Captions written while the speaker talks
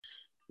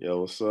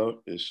Yo, what's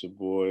up? It's your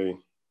boy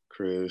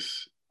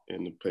Chris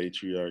in the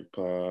Patriarch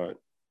Pod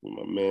with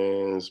my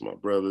mans, my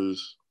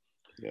brothers.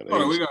 Yeah,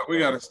 Hold on, they we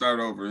got to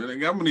start over. I'm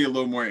gonna need a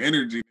little more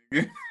energy.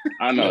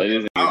 I know it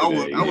isn't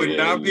today. I would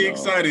not be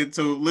excited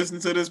to listen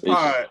to this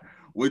pod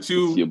with It's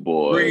your you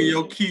boy. bringing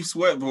your Keith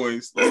Sweat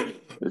voice. This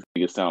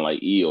nigga sound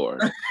like Eeyore.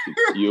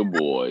 It's your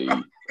boy,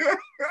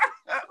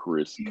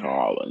 Chris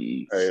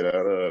Collins. Hey,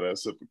 that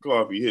sip of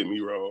coffee hit me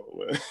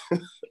wrong,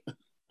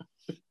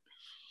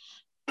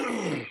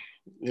 man.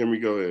 Hear me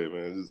go ahead,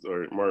 man.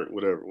 Or Mark,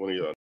 whatever, one of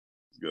y'all.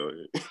 Go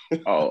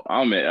ahead. Oh,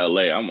 I'm in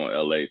LA. I'm on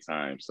LA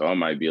time, so I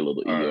might be a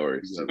little Eeyore.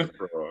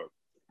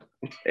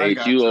 Hey,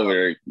 you over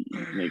there.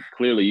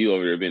 Clearly, you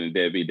over there being a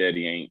deadbeat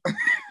daddy ain't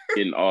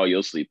getting all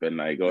your sleep at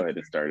night. Go ahead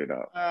and start it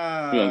out.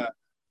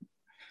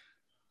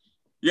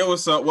 Yo,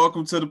 what's up?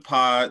 Welcome to the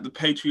pod, the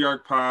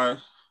Patriarch Pod.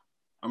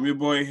 I'm your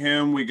boy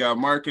Him. We got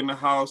Mark in the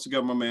house. We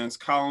got my man's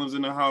Collins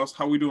in the house.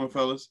 How we doing,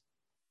 fellas?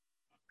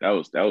 That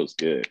was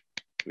good.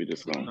 We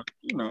just that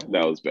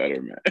was better,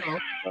 man.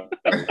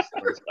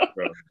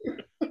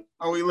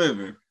 How we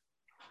living?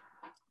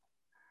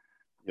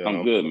 Yeah,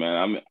 I'm good,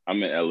 man.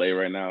 I'm in LA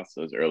right now,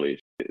 so it's early.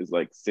 It's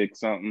like 6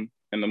 something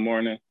in the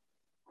morning.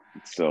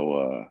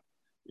 So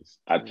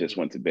I just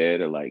went to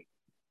bed at like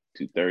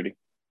 2:30.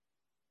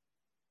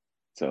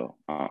 So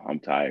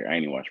I'm tired. I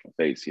ain't even washed my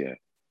face yet.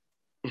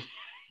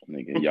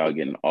 Nigga, y'all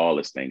getting all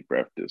the stink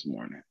breath this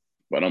morning,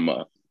 but I'm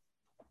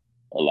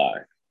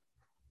alive.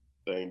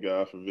 Thank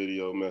God for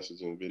video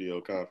messaging,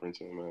 video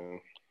conferencing, man.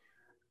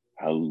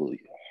 Hallelujah.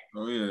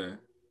 Oh yeah.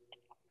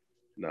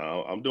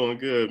 No, I'm doing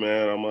good,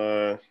 man. I'm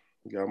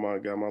got my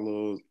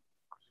little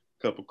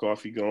cup of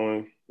coffee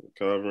going,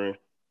 recovering.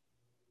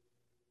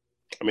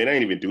 I mean, I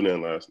ain't even do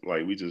nothing last.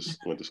 Like we just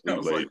went to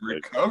sleep late. Like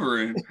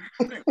recovering.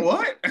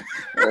 What?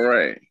 All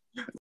right.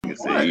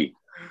 What?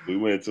 We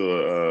went to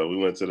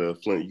the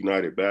Flint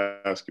United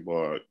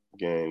basketball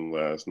game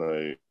last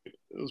night. It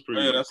was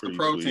pretty. Oh, yeah, that's pretty the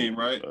pro sweet. team,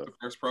 right? The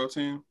first pro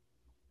team.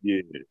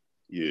 Yeah.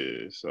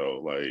 So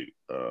like,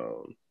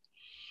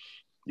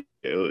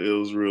 it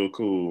was real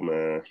cool,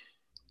 man.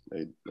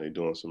 They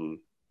doing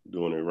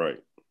it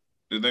right.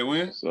 Did they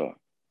win? So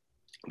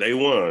they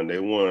won. They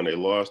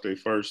lost their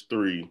first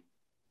 3.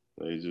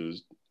 They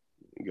just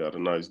got a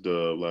nice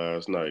dub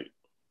last night.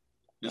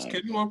 Is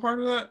Kendall one part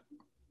of that?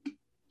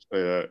 Say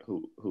that.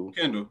 Who?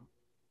 Kendall.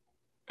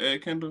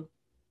 Ed Kendall.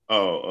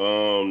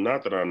 Oh,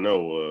 not that I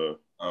know of.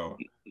 Oh,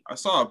 I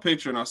saw a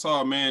picture and I saw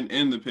a man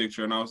in the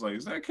picture and I was like,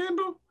 is that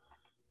Kendall?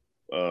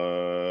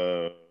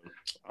 I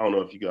don't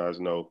know if you guys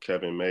know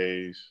Kevin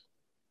Mays.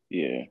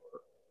 Yeah,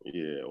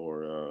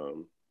 or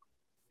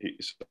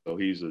so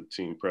he's a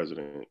team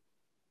president.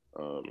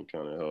 And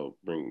kind of help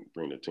bring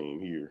the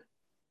team here.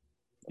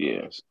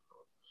 Yeah.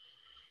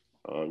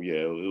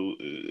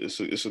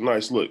 It's a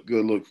nice look,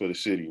 good look for the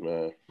city,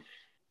 man.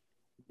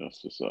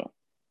 That's what's up.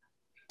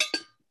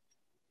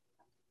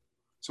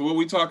 So what are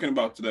we talking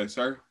about today,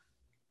 sir?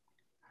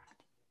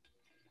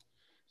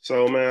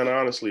 So, man,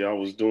 honestly, I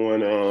was doing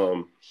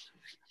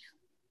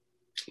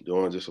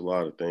just a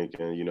lot of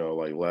thinking. You know,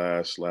 like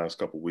last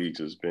couple of weeks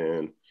has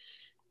been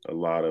a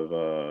lot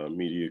of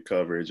media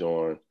coverage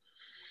on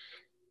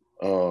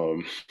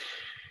the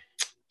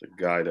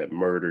guy that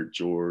murdered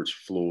George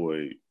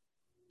Floyd,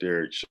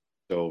 Derek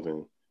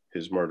Chauvin,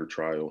 his murder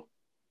trial.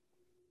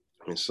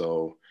 And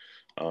so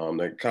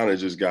that kind of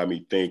just got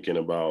me thinking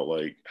about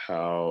like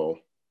how,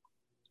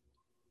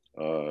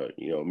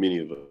 many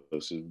of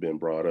us have been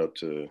brought up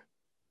to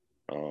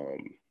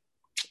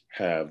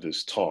have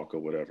this talk or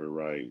whatever,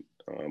 right?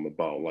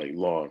 About like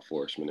law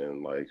enforcement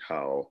and like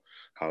how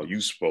you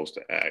supposed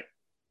to act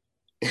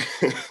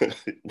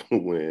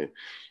when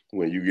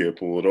you get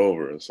pulled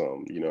over or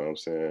something, you know what I'm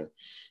saying?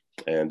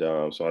 And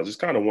so I just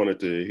kind of wanted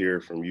to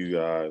hear from you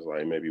guys,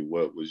 like maybe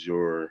what was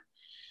your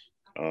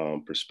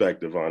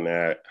perspective on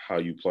that, how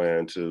you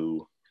plan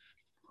to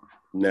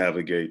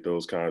navigate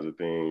those kinds of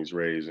things,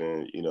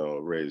 raising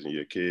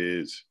your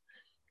kids.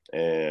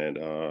 And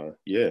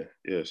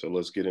so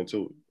let's get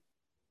into it.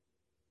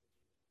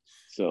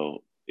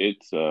 So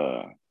it's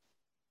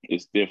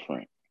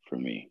different for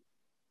me,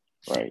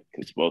 right?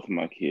 Because both of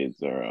my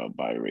kids are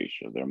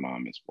biracial. Their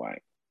mom is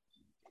white.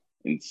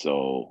 And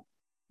so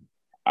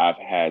I've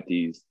had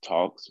these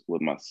talks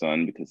with my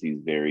son because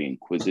he's very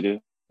inquisitive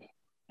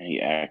and he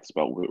asks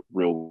about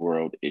real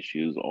world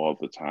issues all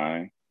the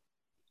time.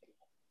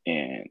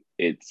 And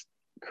it's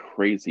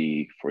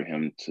crazy for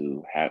him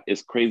to have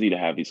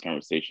these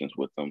conversations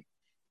with him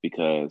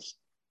because,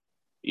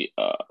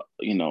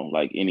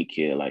 like any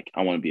kid, like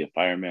I want to be a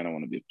fireman, I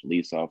want to be a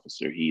police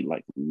officer. He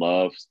like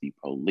loves the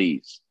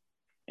police.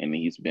 And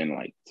he's been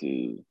like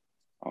to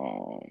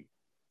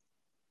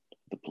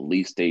the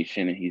police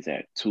station and he's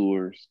at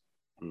tours.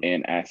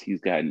 And as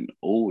he's gotten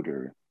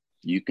older,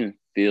 you can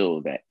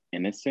feel that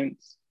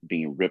innocence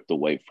being ripped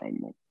away from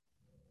him.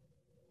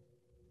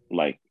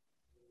 Like,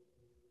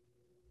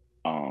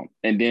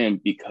 and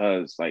then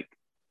because like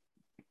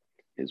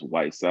his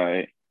white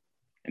side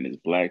and his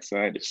black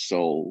side is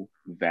so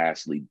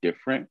vastly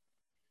different,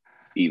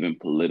 even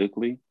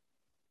politically,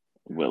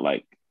 with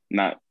like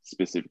not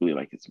specifically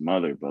like his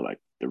mother, but like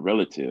the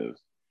relatives,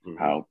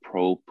 how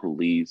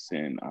pro-police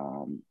and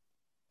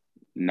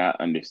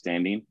not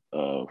understanding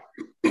of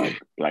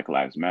like Black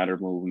Lives Matter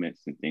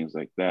movements and things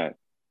like that,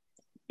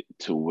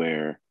 to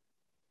where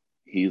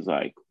he's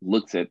like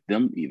looks at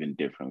them even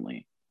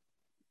differently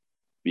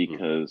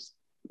because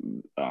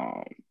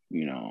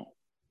you know,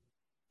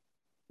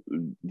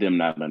 them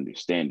not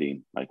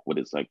understanding like what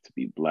it's like to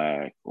be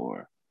Black,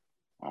 or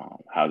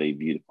how they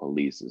view the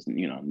police as,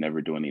 you know,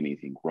 never doing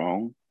anything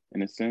wrong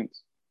in a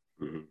sense.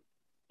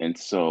 And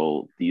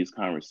so these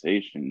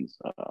conversations,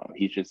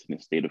 he's just in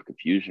a state of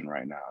confusion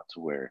right now,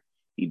 to where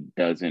he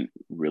doesn't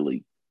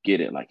really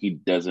get it. Like, he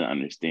doesn't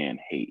understand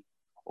hate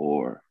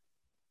or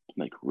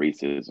like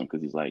racism,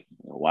 because he's like,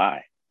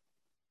 why?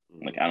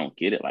 Like, I don't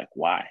get it. Like,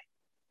 why?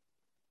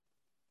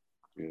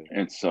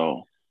 And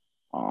so,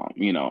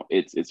 you know,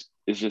 it's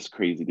just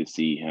crazy to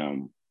see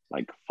him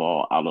like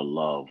fall out of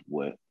love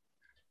with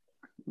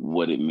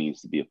what it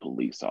means to be a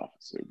police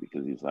officer,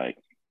 because he's like,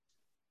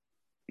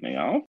 man,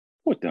 I don't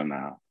with them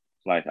now.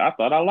 Like, I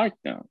thought I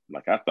liked them.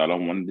 Like, I thought I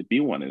wanted to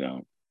be one of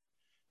them.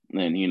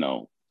 And, you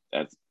know,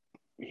 as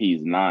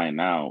he's 9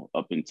 now,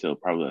 up until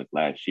probably like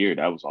last year,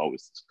 that was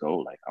always his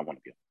goal. Like, I want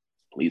to be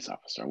a police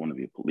officer. I want to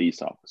be a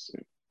police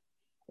officer.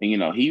 And, you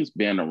know, he's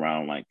been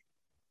around like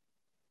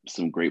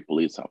some great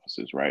police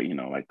officers, right? You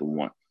know, like the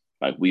one,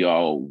 like we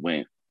all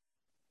went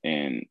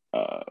and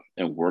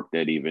worked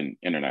at even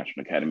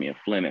International Academy of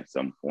Flint at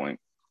some point.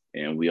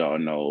 And we all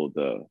know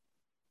the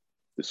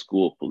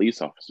school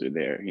police officer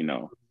there, you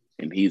know,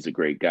 and he's a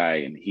great guy,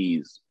 and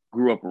he's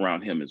grew up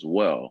around him as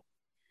well.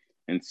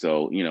 And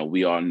so, you know,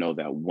 we all know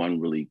that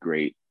one really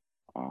great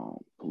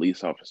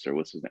police officer,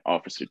 what's his name?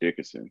 Officer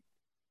Dickerson.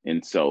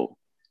 And so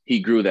he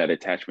grew that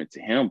attachment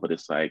to him, but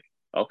it's like,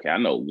 okay, I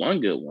know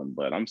one good one,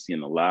 but I'm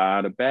seeing a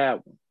lot of bad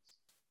ones.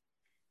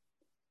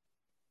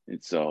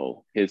 And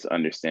so his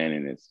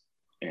understanding is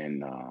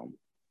and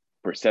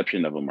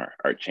perception of them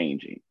are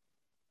changing.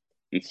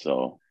 And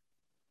so,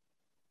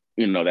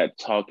 you know, that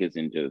talk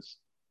isn't just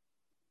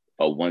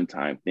a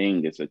one-time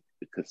thing. It's a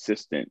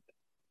consistent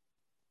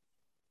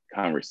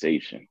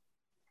conversation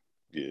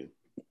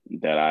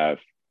that I've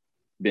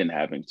been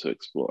having to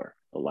explore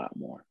a lot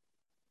more.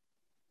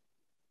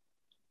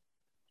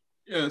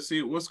 Yeah,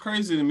 see, what's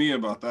crazy to me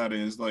about that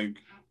is, like,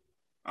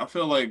 I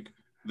feel like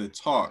the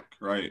talk,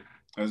 right,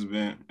 has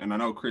been, and I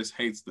know Chris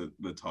hates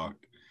the talk.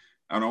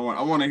 I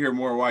want to hear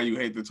more why you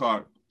hate the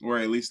talk, or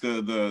at least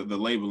the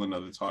labeling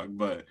of the talk.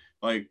 But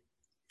like,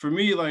 for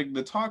me, like,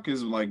 the talk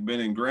has like been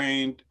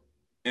ingrained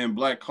in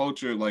Black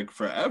culture like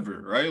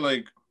forever, right?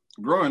 Like,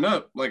 growing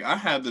up, like, I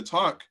had the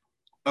talk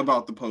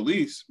about the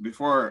police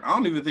before. I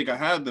don't even think I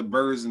had the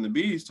birds and the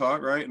bees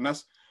talk, right? And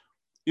that's,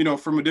 you know,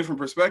 from a different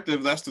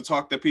perspective, that's the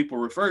talk that people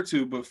refer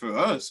to. But for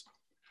us,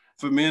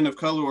 for men of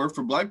color or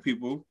for Black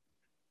people,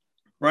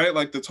 right,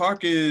 like, the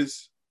talk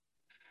is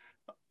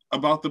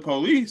about the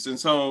police. And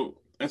so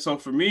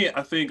for me,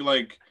 I think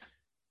like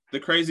the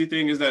crazy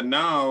thing is that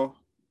now,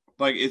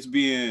 like, it's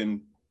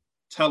being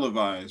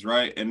televised,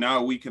 right? And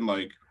now we can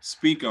like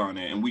speak on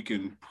it and we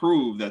can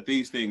prove that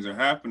these things are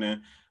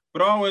happening.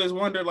 But I always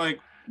wonder, like,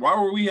 why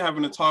were we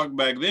having a talk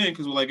back then?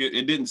 Because like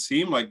it didn't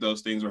seem like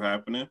those things were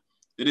happening.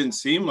 It didn't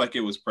seem like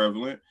it was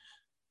prevalent.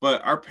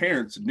 But our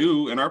parents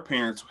knew, and our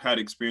parents had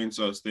experienced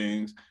those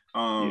things.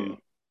 So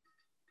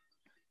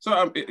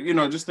I'm, you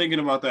know, just thinking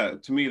about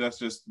that, to me, that's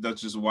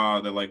just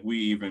wild that like we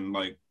even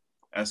like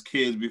as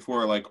kids,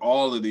 before like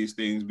all of these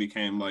things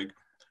became like,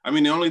 I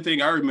mean, the only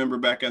thing I remember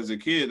back as a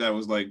kid that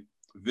was like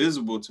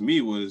visible to me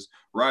was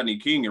Rodney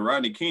King, and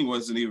Rodney King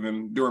wasn't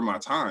even during my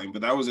time,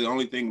 but that was the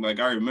only thing like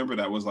I remember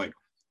that was like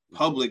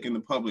public in the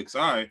public's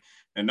eye.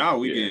 And now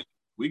we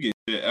get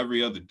it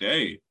every other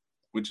day,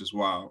 which is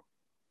wild.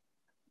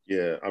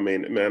 Yeah, I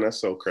mean, man,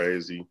 that's so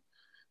crazy.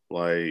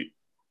 Like,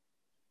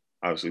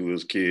 obviously we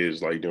was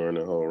kids like during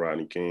the whole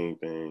Rodney King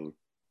thing,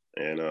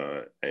 and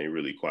ain't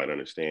really quite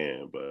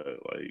understand, but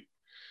like,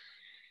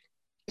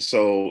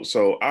 so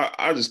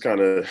I just kind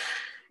of,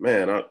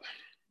 man,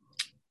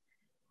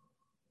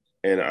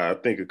 I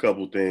think a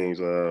couple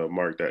things,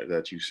 Mark,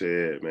 that you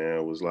said,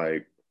 man, was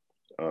like,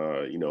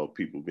 you know,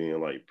 people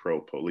being like pro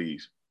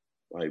police,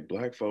 like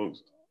Black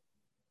folks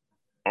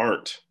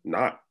aren't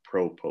not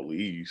pro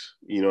police,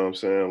 you know what I'm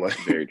saying? Like,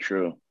 very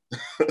true.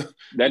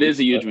 That is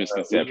a huge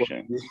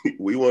misconception.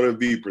 We want to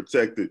be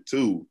protected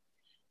too.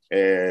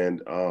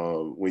 And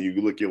when you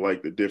look at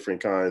like the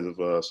different kinds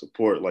of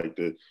support, like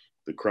the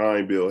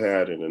crime bill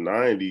had in the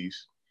 90s,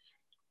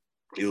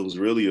 it was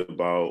really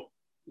about,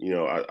 you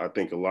know, I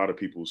think a lot of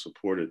people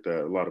supported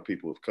that. A lot of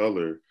people of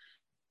color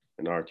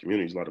in our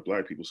communities, a lot of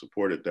Black people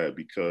supported that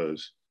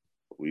because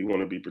we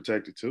want to be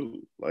protected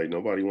too. Like,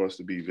 nobody wants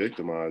to be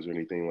victimized or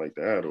anything like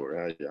that, or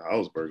have your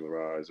house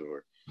burglarized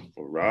or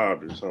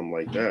robbed or something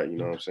like that. You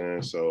know what I'm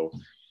saying? So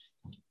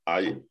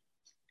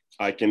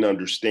I can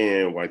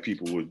understand why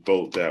people would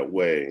vote that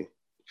way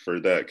for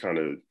that kind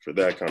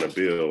of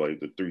bill, like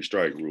the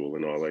 3-strike rule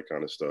and all that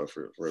kind of stuff,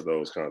 for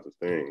those kinds of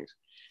things.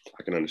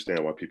 I can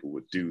understand why people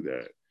would do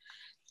that.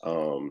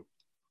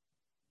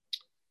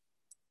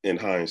 in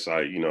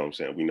hindsight, you know what I'm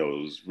saying, we know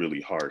it was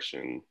really harsh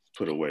and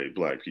put away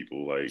Black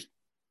people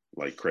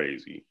like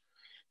crazy.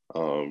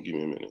 Give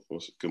me a minute.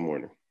 Good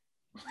morning.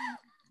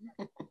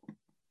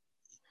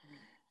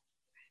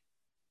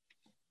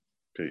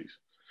 Peace.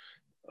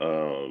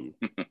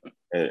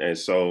 And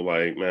so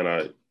like, man,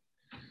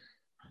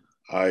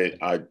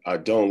 I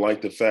don't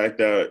like the fact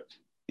that,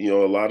 you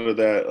know, a lot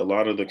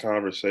of the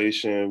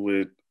conversation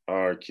with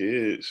our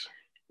kids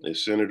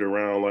is centered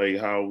around like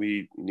how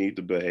we need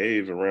to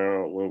behave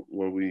around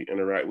when we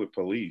interact with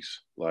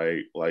police.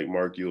 Like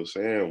Mark, you were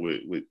saying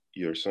with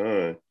your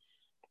son,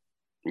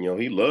 you know,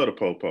 he loved a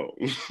popo.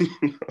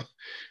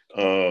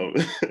 um,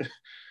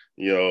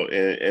 you know,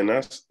 and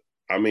that's,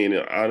 I mean,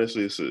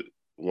 honestly, it's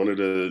one of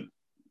the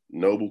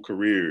noble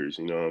careers,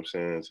 you know what I'm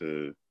saying,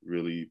 to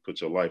really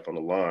put your life on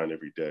the line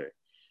every day.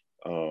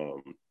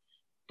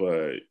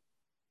 But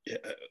yeah,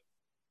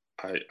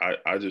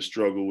 I just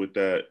struggle with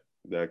that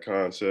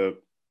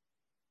concept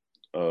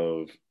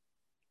of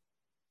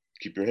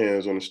keep your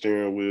hands on the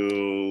steering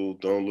wheel,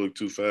 don't look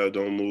too fast,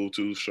 don't move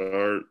too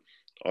sharp,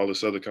 all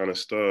this other kind of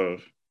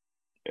stuff.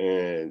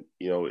 And,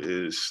 you know,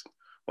 it's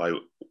like,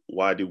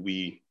 why do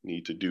we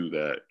need to do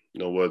that?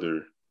 No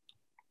other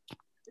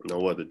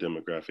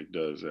demographic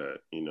does that,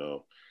 you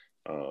know.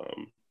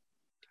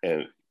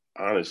 And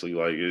honestly,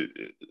 like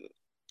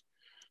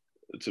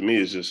to me,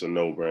 it's just a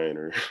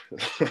no-brainer.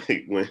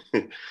 Like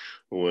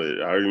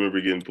when I remember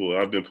getting pulled,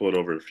 I've been pulled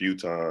over a few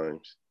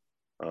times.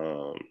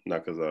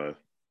 Not because I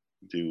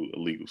do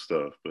illegal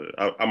stuff, but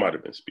I might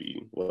have been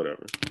speeding,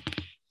 whatever.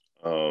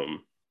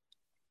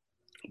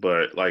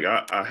 But like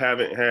I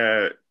haven't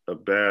had a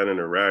bad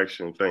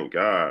interaction, thank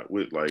God,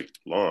 with like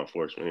law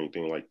enforcement,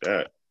 anything like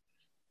that.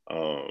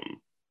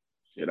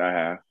 Shit, I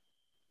have.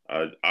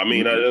 I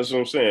mean, that's what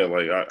I'm saying.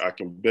 Like I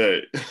can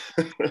bet.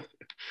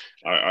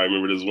 I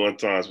remember this one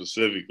time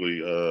specifically.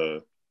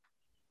 It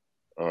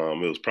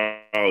was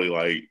probably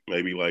like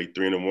maybe like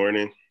 3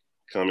 a.m,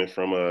 coming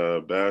from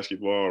a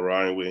basketball,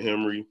 riding with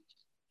Henry.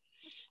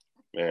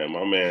 Man,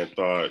 my man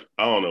thought,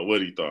 I don't know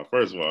what he thought.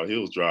 First of all, he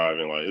was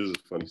driving like, this is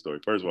a funny story.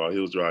 First of all, he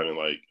was driving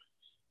like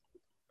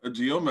a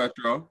Geo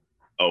Metro.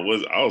 Oh,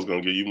 I was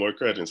gonna give you more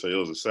credit and say it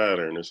was a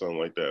Saturn or something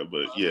like that.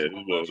 But yeah, it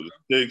was a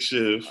stick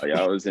shift. Oh,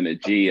 y'all was in a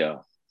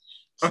Geo.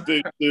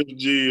 Stick shift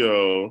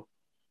Geo.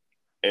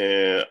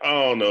 And I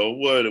don't know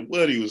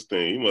what he was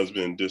thinking. He must have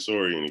been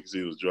disoriented because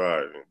he was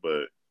driving.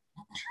 But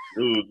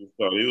dude just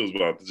thought he was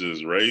about to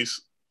just race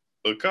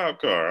a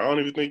cop car. I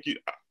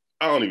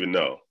don't even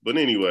know. But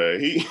anyway,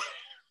 he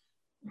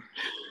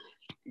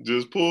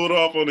just pulled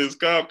off on his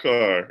cop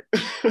car.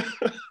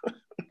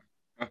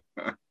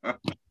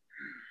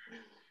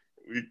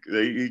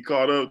 He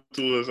caught up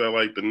to us at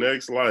like the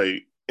next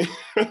light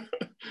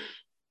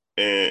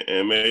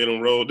and made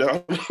him roll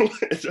down the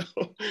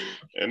window.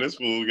 And this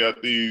fool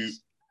got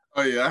these.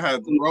 Oh yeah, I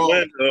had to roll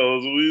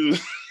windows.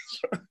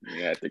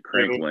 You had the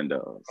crank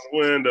windows.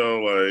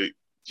 Window, like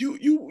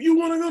you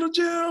want to go to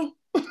jail?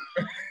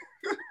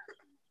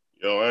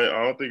 Yo,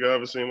 I don't think I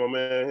ever seen my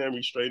man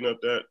Henry straighten up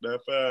that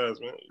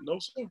fast, man. No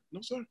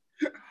sir.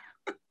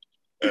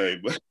 Hey,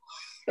 but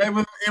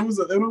it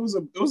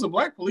was a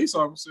Black police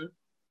officer.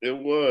 It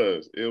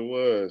was,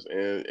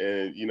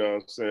 and you know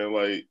what I'm saying,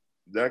 like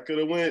that could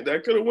have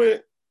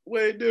went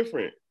way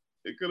different.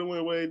 It could have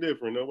went way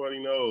different. Nobody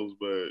knows,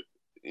 but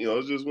you know,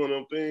 it's just one of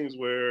them things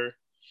where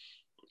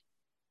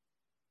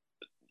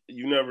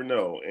you never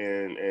know.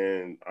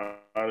 And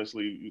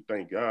honestly,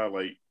 thank God,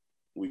 like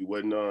we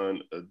wasn't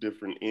on a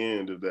different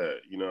end of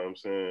that. You know what I'm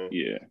saying?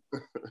 Yeah.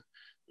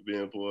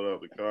 Being pulled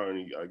out the car,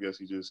 and I guess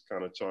he just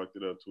kind of chalked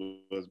it up to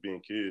us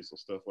being kids and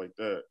stuff like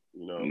that.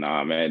 You know?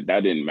 Nah, man,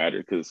 that didn't matter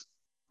because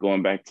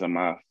going back to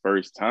my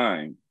first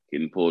time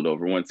getting pulled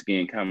over, once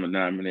again, common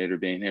denominator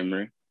being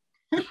Henry.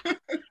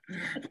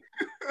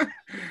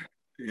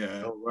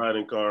 Yeah. Don't ride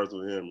in cars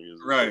with Henry.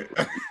 Right.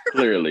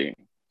 Clearly.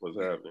 What's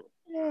happening?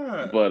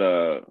 Yeah. But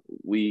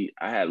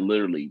I had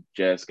literally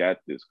just got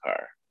this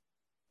car,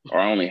 or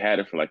I only had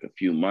it for like a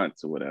few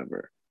months or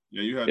whatever.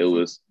 Yeah, you had it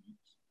was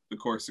the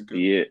Corsica.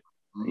 Yeah.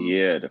 Mm-hmm.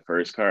 Yeah, the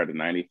first car, the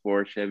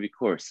 94 Chevy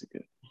Corsica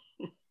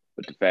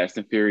with the Fast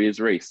and Furious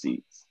race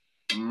seats.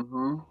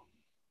 Mm-hmm.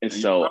 And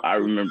so I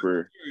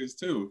remember Furious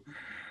too.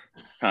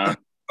 Huh?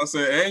 I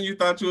said, and you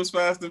thought you was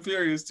Fast and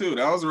Furious too.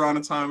 That was around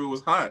the time it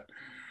was hot.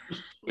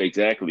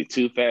 Exactly.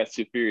 Too Fast,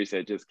 Too Furious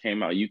that just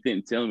came out. You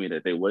couldn't tell me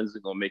that they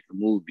wasn't gonna make a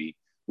movie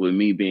with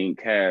me being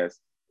cast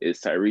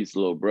as Tyrese's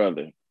little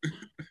brother.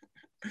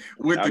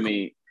 with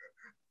the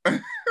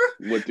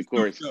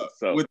Corsica.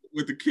 So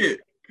with the kid.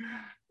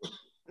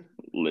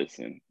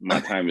 Listen, my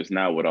time is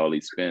now with all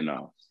these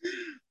spinoffs.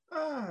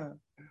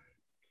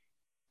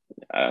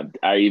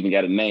 I even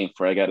got a name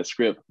for it. I got a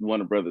script.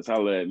 Warner Brothers,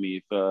 holla at me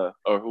if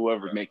or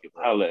whoever make it,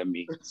 holla at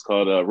me. It's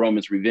called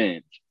Roman's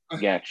Revenge.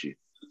 Got you.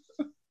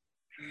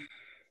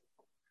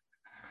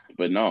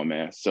 But no,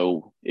 man.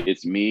 So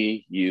it's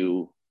me,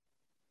 you,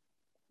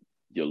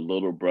 your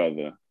little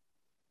brother,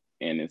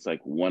 and it's like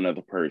one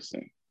other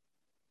person.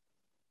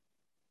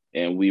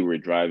 And we were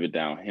driving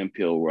down Hemp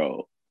Hill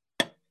Road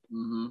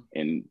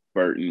in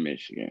Burton,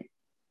 Michigan.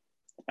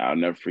 I'll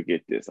never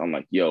forget this. I'm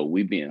like, yo,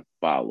 we being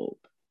followed.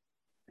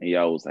 And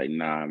y'all was like,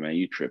 nah, man,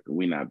 you tripping.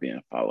 We not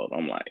being followed.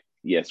 I'm like,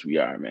 yes, we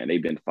are, man.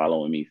 They've been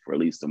following me for at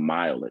least a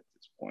mile at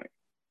this point.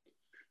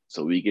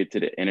 So we get to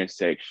the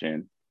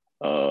intersection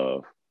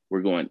of,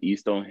 we're going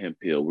east on Hemp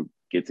Hill. We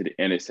get to the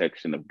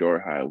intersection of Door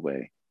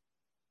Highway.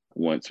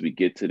 Once we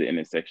get to the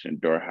intersection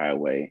of Door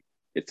Highway,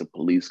 it's a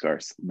police car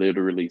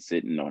literally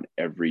sitting on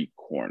every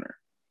corner.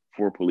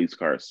 4 police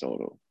cars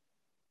total.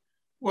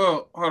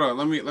 Well, hold on.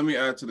 Let me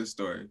add to the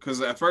story,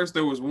 because at first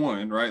there was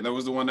one, right? That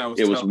was the one that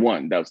was. It was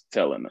one that was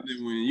telling us.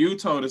 And when you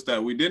told us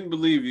that, we didn't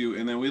believe you,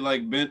 and then we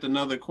like bent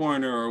another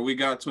corner, or we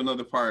got to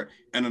another part,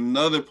 and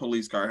another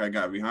police car had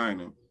got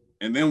behind him,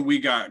 and then we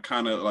got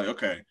kind of like,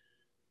 okay,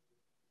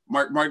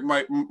 Mark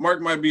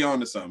might be on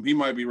to something. He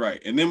might be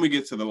right, and then we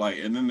get to the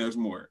light, and then there's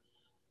more.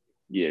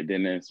 Yeah,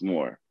 then there's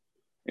more,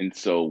 and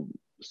so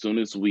as soon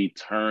as we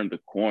turn the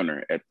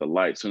corner at the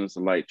light, as soon as the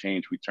light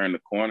changed, we turned the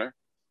corner,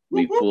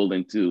 we pulled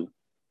into.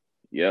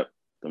 Yep,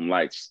 them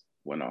lights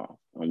went off.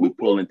 And we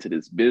pulled into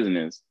this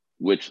business,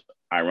 which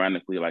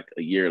ironically, like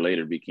a year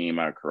later, became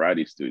our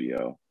karate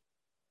studio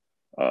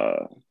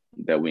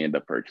that we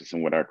ended up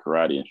purchasing with our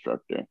karate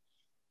instructor.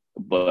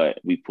 But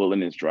we pull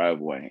in this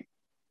driveway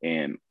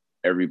and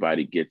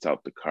everybody gets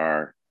out the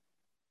car,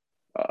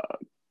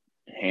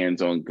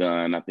 hands on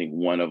gun. I think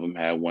one of them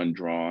had one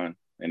drawn,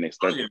 and they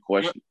start to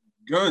question.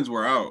 Guns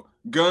were out.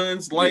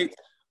 Guns, lights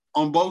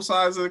on both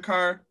sides of the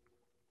car.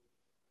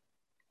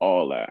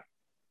 All that.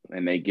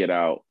 And they get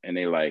out and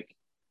they like,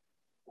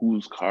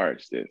 whose car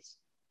is this?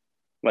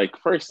 Like,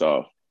 first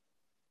off,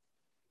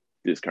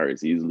 this car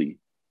is easily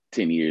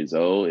 10 years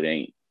old. It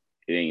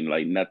ain't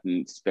like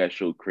nothing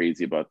special,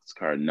 crazy about this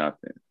car,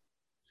 nothing.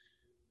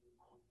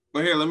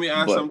 But here, let me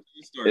add something to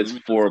the story. It's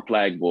 4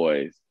 black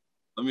boys.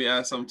 Let me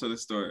add something to the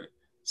story.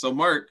 So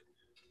Mark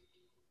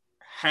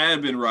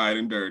had been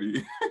riding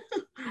dirty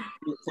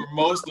for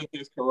most of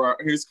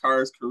his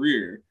car's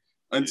career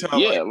until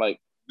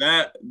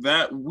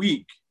that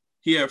week.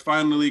 He had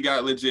finally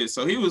got legit.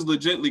 So he was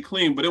legitly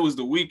clean, but it was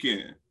the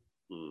weekend.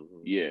 Mm-hmm.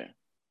 Yeah.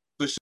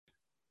 The shit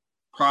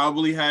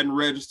probably hadn't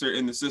registered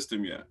in the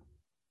system yet.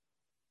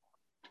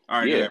 All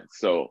right. Yeah.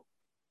 So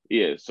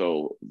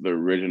the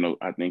original,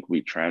 I think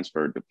we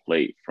transferred the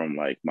plate from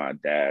like my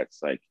dad's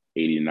like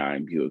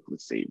 89 Buick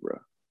LeSabre.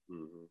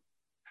 Mm-hmm.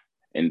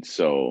 And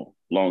so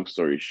long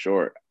story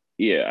short,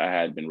 I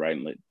had been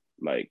riding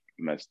like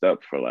messed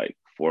up for like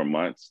 4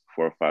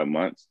 or 5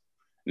 months.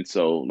 And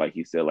so, like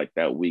he said, like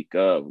that week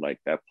of, like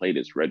that plate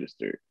is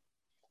registered.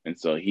 And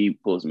so he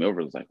pulls me over.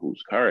 It's like,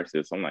 whose car is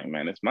this? I'm like,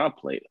 man, it's my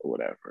plate or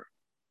whatever.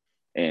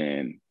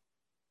 And,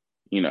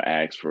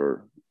 asks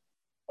for,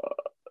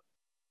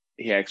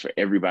 he asks for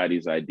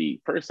everybody's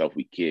ID. First off,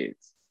 we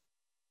kids.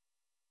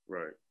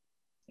 Right.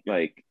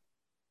 Like,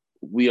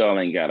 we all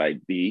ain't got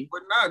ID.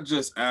 But not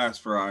just ask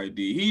for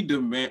ID. He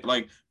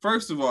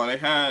first of all,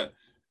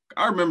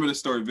 I remember the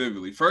story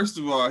vividly. First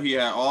of all, he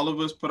had all of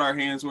us put our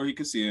hands where he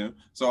could see him.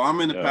 So I'm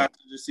in the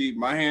passenger seat,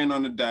 my hand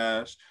on the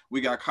dash.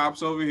 We got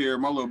cops over here.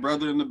 My little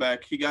brother in the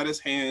back. He got his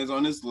hands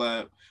on his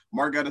lap.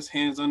 Mark got his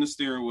hands on the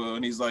steering wheel.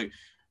 And he's like,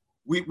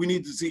 we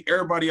need to see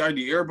everybody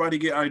ID. Everybody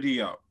get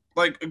ID out.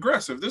 Like,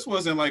 aggressive. This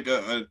wasn't like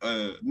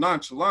a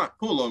nonchalant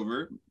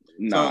pullover.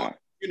 Nah.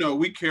 So,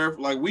 we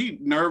careful. Like, we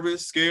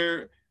nervous,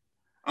 scared.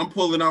 I'm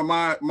pulling out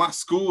my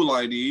school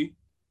ID.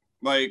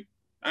 Like,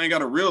 I ain't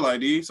got a real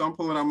ID, so I'm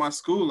pulling out my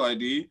school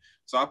ID.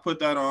 So I put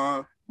that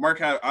on.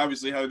 Mark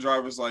obviously had a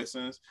driver's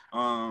license.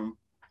 My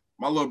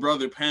little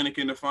brother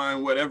panicking to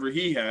find whatever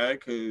he had,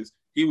 because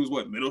he was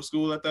middle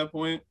school at that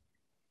point?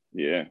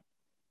 Yeah.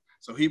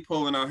 So he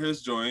pulling out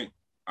his joint.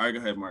 All right, go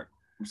ahead, Mark.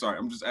 I'm sorry,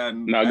 I'm just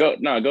adding. Go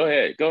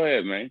ahead. Go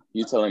ahead, man.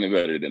 You're telling it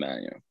better than I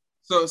am.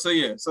 So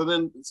they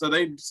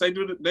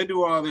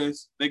do all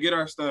this. They get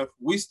our stuff.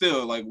 We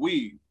still in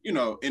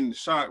the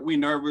shock. We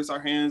nervous. Our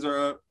hands are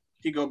up.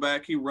 He go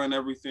back, he run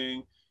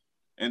everything,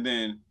 and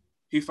then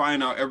he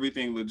find out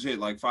everything legit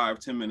like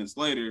 5-10 minutes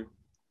later,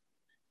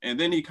 and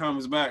then he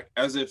comes back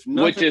as if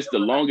nothing. Which is the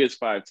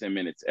longest 5-10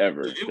 minutes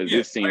ever, because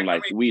it seemed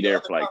like we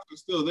there for like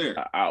still there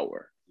an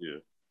hour. Yeah,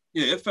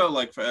 it felt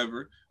like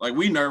forever. Like,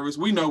 we nervous,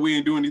 we know we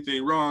ain't doing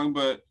anything wrong,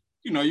 but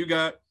you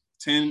got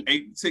 10,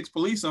 8, 6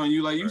 police on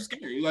you, like you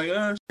scared. You're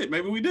like, shit,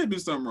 maybe we did do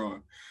something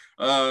wrong.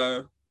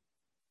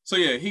 So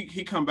yeah,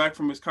 he come back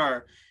from his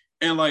car.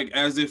 And like,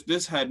 as if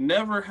this had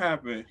never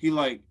happened, he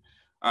like,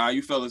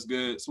 you fellas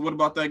good. So what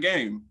about that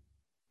game?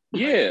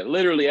 Yeah,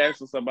 literally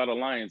asked us about a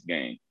Lions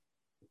game.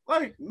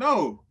 Like,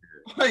 no,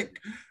 like,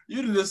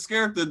 you just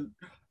scared the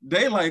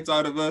daylights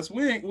out of us.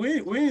 We ain't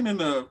in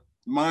the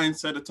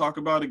mindset to talk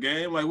about a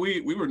game. Like,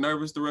 we were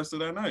nervous the rest of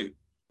that night.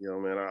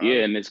 Man.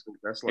 And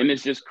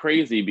it's just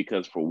crazy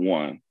because, for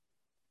one,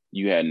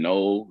 you had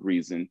no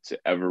reason to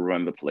ever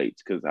run the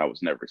plates because I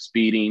was never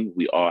speeding.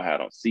 We all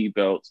had on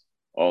seatbelts,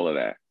 all of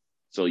that.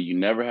 So you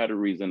never had a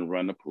reason to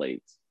run the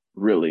plates,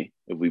 really,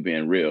 if we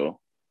being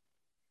real.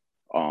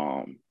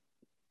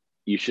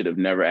 You should have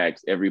never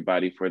asked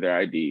everybody for their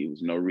ID. There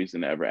was no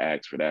reason to ever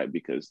ask for that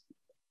because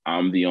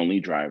I'm the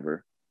only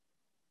driver,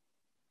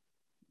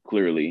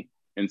 clearly.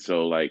 And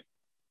so, like,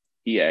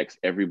 He asked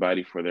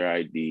everybody for their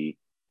ID.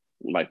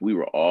 Like we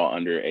were all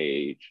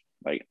underage.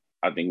 Like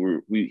I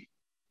think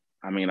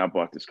I mean, I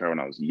bought this car when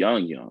I was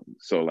young.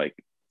 So like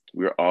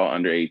we were all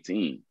under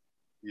 18.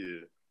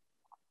 Yeah.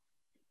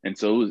 And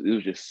so it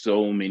was just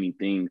so many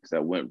things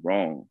that went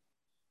wrong.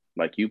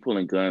 Like you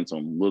pulling guns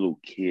on little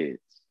kids.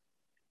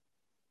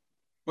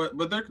 But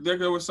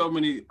there were so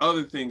many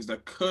other things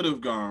that could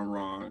have gone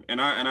wrong.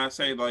 And I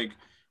say like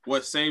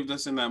what saved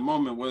us in that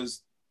moment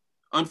was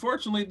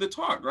unfortunately the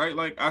talk, right?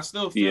 Like I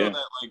still feel Yeah.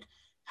 that like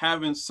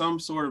having some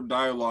sort of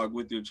dialogue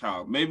with your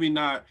child, maybe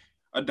not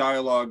a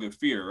dialogue of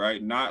fear,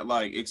 right? Not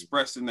like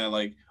expressing that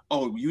like,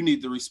 oh, you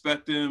need to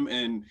respect them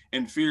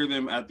and fear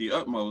them at the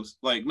utmost.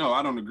 Like, no,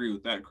 I don't agree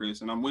with that,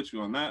 Chris, and I'm with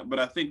you on that. But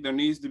I think there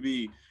needs to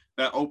be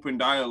that open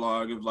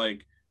dialogue of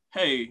like,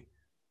 hey,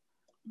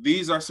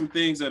 these are some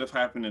things that have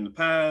happened in the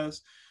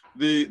past.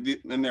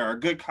 And there are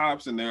good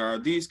cops and there are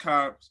these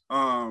cops.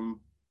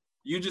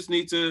 You just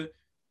need to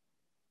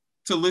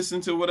listen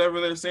to whatever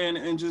they're saying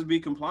and just be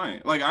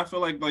compliant. Like I feel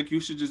like you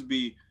should just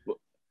be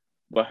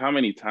But how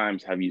many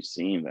times have you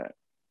seen that?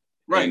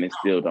 right. And it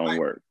still don't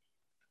work.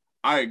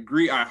 I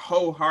agree. I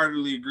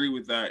wholeheartedly agree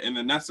with that. And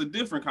then that's a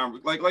different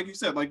conversation. Like you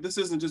said, like this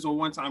isn't just a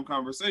one-time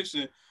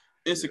conversation.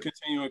 It's a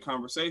continuing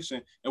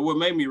conversation. And what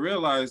made me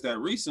realize that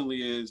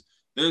recently is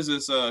there's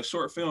this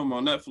short film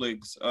on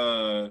Netflix.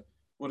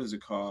 What is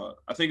it called?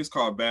 I think it's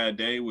called Bad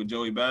Day with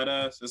Joey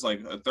Badass. It's like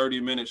a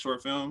 30-minute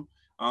short film.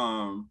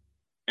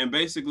 And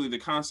basically the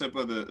concept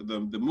of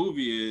the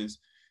movie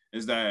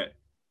is that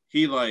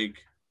he like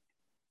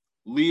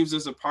leaves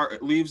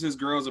his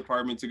girl's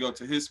apartment to go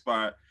to his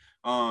spot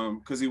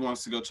because he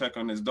wants to go check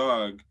on his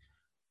dog.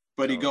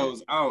 But he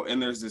goes out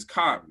and there's this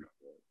cop.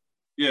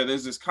 Yeah,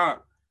 there's this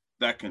cop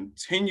that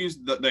continues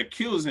that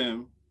kills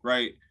him,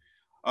 right?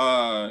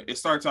 It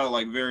starts out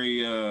like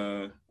very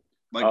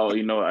like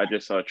Oh, I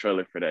just saw a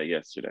trailer for that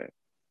yesterday.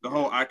 the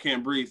whole I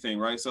can't breathe thing,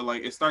 right? So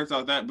like it starts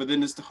out that, but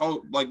then it's the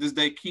whole like this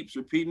day keeps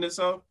repeating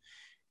itself.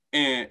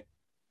 And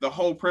the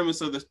whole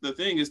premise of the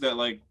thing is that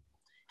like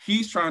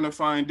he's trying to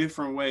find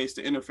different ways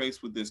to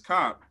interface with this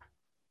cop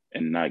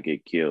and not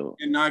get killed.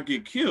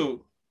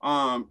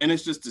 And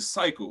it's just a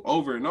cycle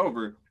over and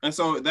over. And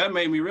so that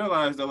made me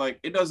realize that like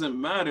it doesn't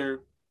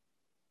matter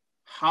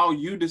how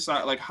you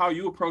decide, like how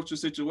you approach the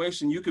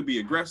situation. You could be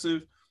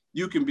aggressive,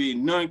 you can be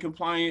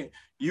non-compliant,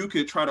 you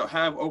could try to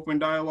have open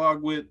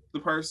dialogue with the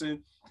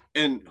person,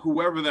 and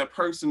whoever that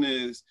person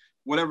is,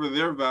 whatever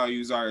their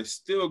values are, is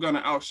still going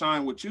to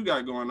outshine what you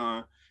got going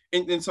on.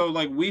 And so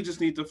like we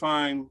just need to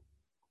find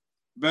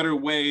better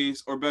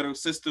ways or better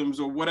systems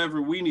or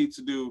whatever we need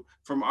to do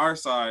from our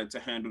side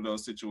to handle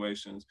those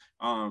situations.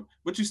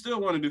 But you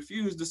still want to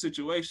diffuse the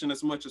situation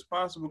as much as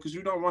possible because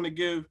you don't want to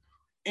give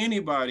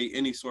anybody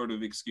any sort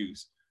of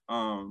excuse.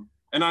 And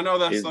I know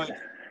that's like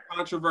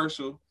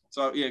controversial.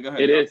 So yeah, go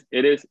ahead.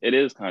 It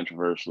is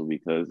controversial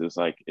because it's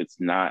like it's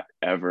not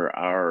ever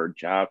our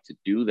job to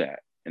do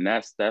that. And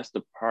that's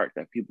the part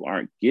that people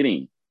aren't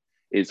getting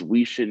is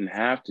we shouldn't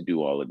have to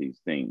do all of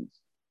these things.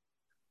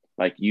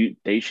 Like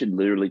they should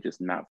literally just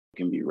not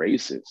fucking be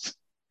racist.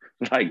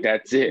 Like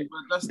that's it.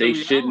 That's they the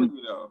reality, shouldn't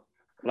though.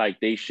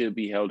 Like they should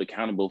be held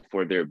accountable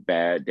for their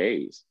bad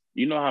days.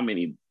 You know how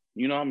many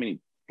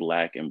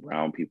Black and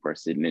brown people are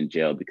sitting in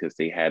jail because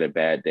they had a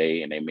bad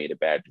day and they made a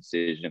bad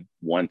decision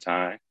one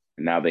time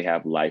and now they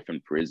have life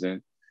in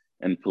prison.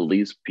 And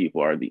police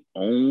people are the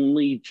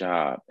only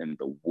job in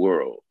the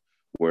world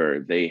where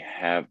they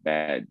have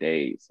bad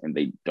days and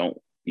they don't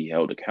be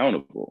held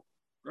accountable.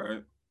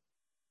 Right.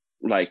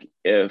 Like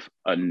if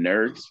a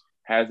nurse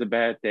has a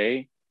bad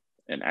day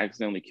and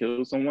accidentally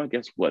kills someone,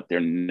 guess what?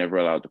 They're never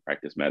allowed to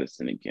practice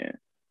medicine again.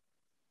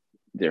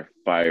 They're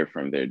fired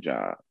from their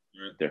job.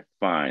 Right. They're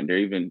fined. They're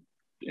even,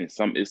 in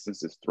some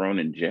instances, thrown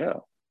in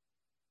jail.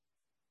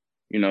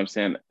 You know what I'm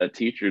saying? A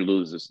teacher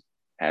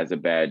has a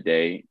bad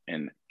day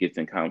and gets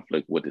in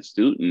conflict with a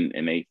student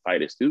and they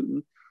fight a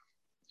student,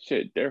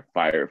 shit, they're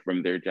fired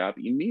from their job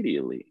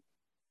immediately.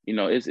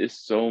 It's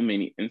so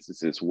many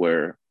instances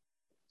where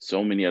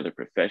so many other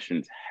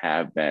professions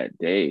have bad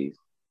days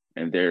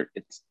and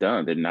it's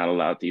done. They're not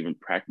allowed to even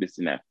practice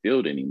in that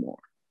field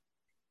anymore.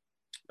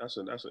 That's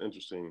an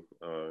interesting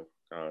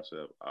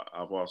concept.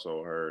 I've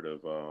also heard of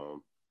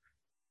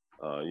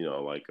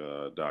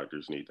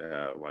doctors need to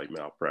have like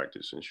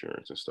malpractice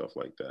insurance and stuff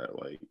like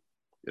that. Like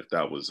if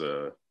that was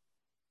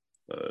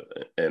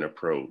an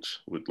approach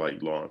with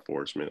like law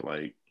enforcement,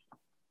 like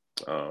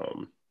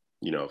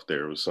if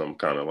there was some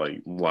kind of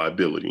like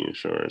liability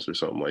insurance or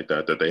something like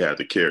that they had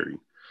to carry,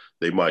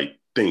 they might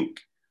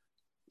think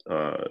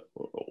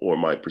or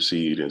might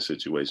proceed in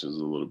situations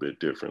a little bit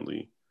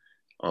differently,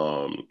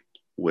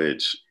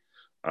 which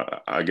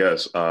I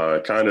guess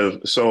kind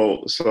of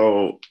so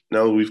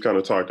now that we've kind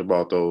of talked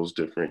about those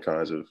different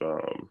kinds of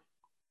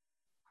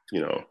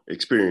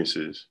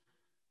experiences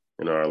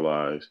in our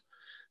lives,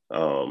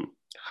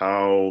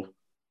 how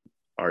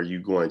are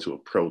you going to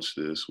approach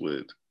this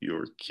with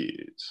your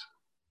kids?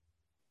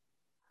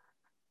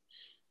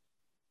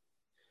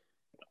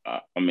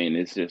 I mean,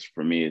 it's just,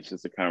 for me, it's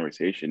just a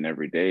conversation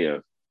every day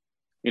of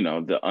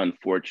the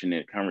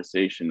unfortunate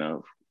conversation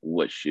of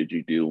what should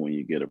you do when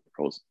you get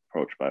approached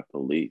by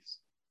police.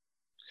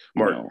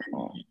 Mark,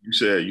 you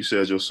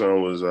said your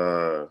son was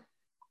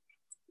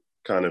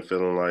kind of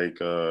feeling like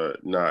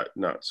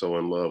not so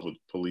in love with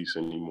police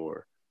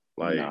anymore.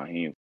 Like, no,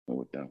 he ain't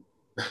with them.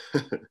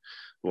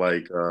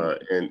 like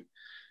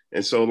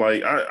and so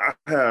like I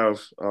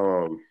have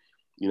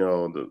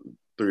the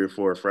 3 or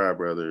 4 frat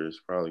brothers,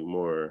 probably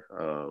more.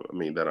 I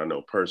mean, that I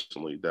know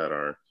personally that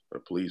are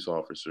police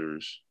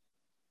officers.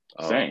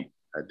 Same.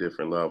 At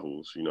different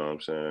levels. You know what I'm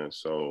saying?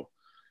 So,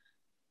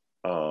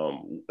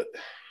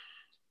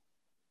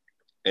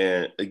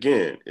 and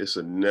again, it's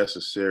a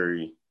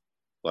necessary,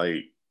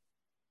 like,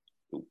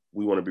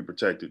 we want to be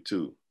protected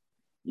too.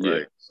 Right.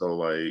 Yeah. So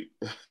like,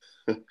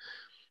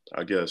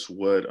 I guess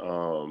what,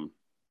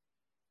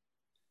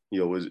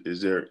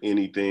 is there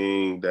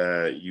anything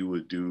that you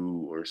would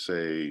do or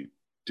say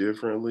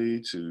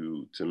differently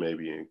to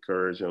maybe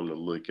encourage him to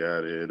look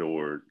at it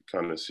or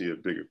kind of see a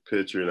bigger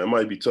picture? That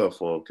might be tough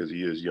for him because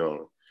he is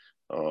young.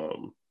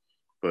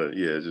 But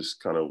yeah,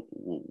 just kind of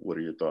what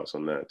are your thoughts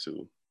on that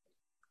too?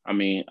 I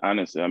mean,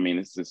 honestly,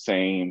 it's the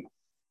same.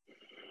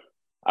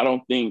 I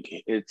don't think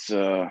it's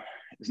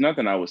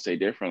nothing I would say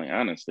differently,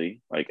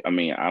 honestly. Like,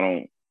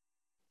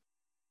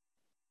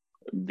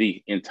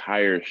 the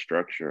entire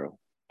structure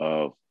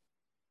of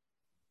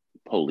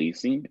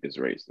policing is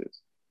racist.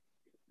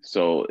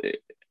 So,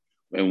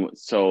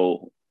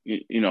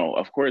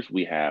 of course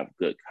we have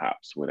good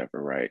cops,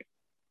 whatever, right?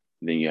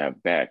 Then you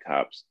have bad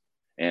cops.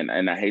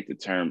 And I hate the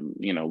term,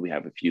 we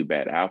have a few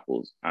bad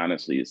apples.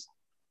 Honestly, it's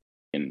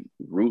in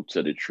roots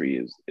of the tree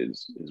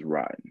is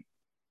rotten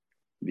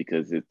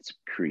because it's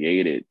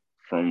created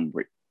from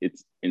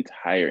its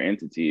entire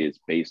entity is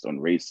based on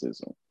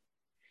racism.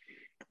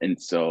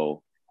 And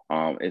so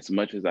as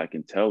much as I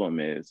can tell them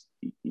is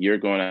you're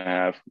going to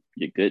have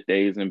your good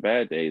days and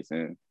bad days.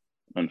 And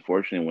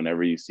unfortunately,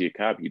 whenever you see a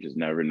cop, you just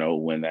never know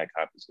when that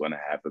cop is going to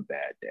have a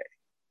bad day.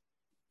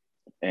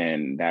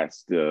 And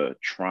that's the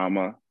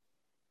trauma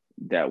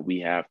that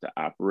we have to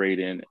operate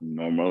in and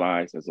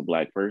normalize as a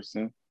Black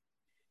person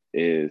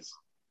is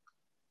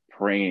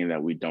praying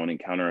that we don't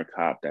encounter a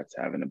cop that's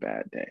having a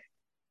bad day.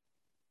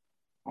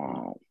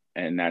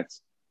 And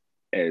that's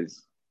as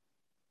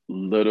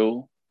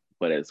little,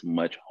 but as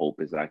much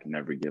hope as I can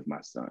ever give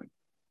my son.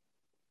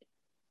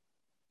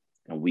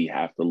 And we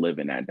have to live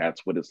in that.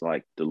 That's what it's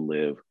like to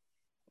live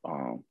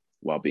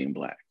while being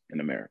Black in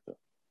America.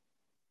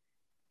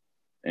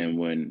 And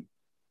when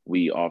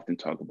we often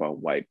talk about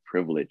white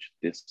privilege,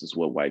 this is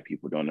what white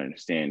people don't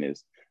understand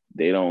is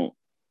they don't,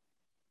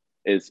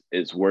 as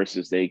worse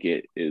as they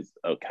get is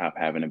a cop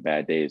having a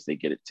bad day is they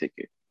get a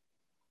ticket.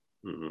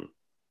 Mm-hmm.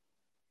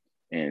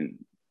 And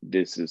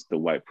this is the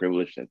white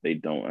privilege that they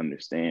don't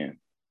understand.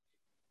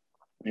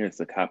 Yes,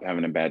 a cop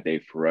having a bad day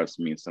for us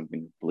means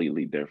something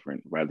completely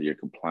different, whether you're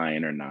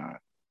compliant or not.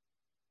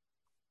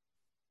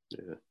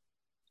 Yeah.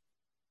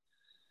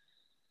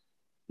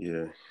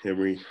 Yeah.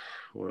 Henry,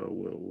 well,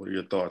 what are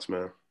your thoughts,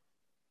 man?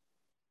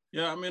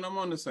 Yeah, I'm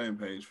on the same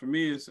page. For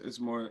me, it's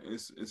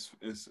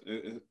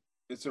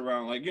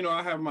around like,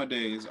 I have my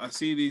days. I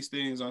see these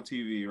things on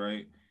TV,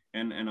 right?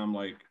 And I'm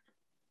like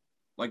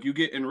you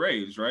get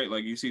enraged, right?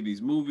 Like you see these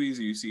movies,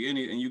 or you see and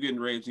you get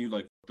enraged, and you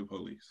like the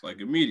police,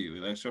 like immediately.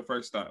 That's your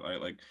first thought,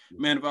 right? Like,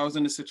 man, if I was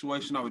in this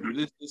situation, I would do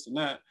this, and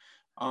that.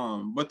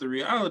 But the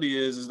reality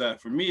is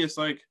that for me, it's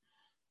like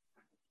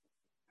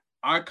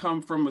I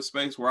come from a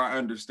space where I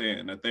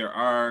understand that there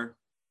are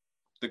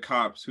the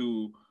cops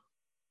who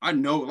I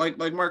know, like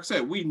Mark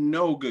said, we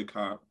know good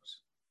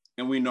cops,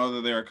 and we know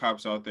that there are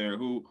cops out there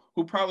who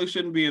probably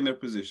shouldn't be in their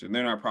position.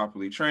 They're not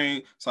properly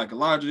trained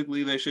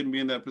psychologically. They shouldn't be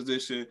in that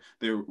position.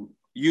 They're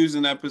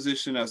using that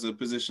position as a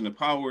position of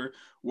power,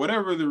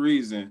 whatever the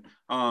reason.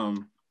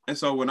 And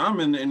so when I'm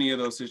in any of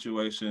those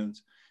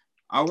situations,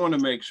 I want to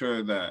make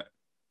sure that,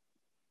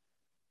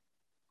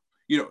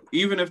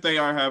 even if they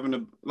are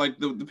having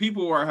the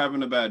people who are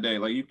having a bad day,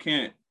 like you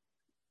can't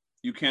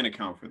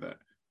account for that.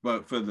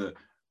 But for the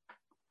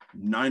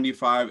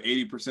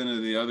 95-80%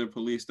 of the other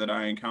police that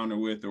I encounter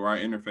with or I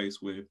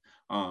interface with,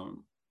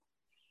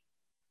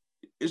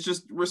 it's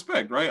just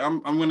respect, right?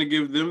 I'm going to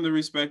give them the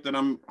respect that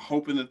I'm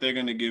hoping that they're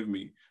going to give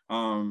me.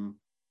 And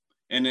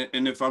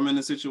if I'm in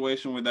a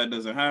situation where that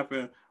doesn't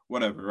happen,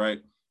 whatever, right?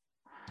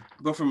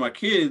 But for my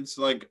kids,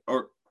 like,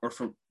 or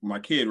for my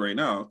kid right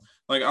now,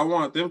 like, I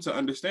want them to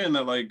understand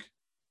that, like,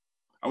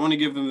 I want to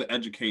give them the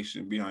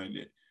education behind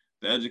it,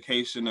 the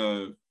education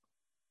of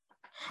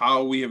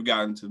how we have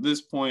gotten to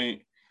this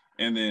point,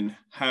 and then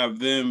have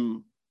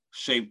that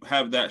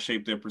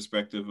shape their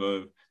perspective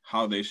of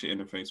how they should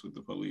interface with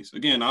the police.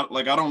 Again, I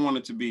don't want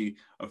it to be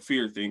a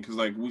fear thing, because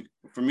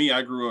for me,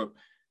 I grew up,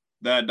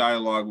 that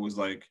dialogue was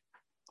like,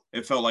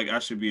 it felt like I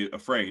should be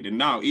afraid. And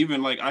now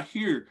even like I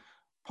hear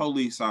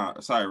police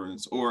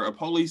sirens or a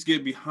police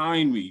get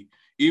behind me,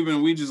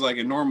 even we just like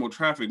in normal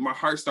traffic, my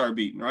heart started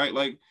beating, right?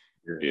 Like,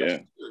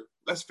 yeah,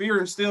 that's fear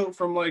instilled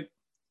from like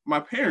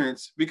my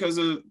parents because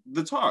of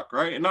the talk,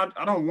 right? And I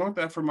don't want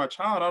that for my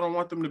child. I don't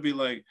want them to be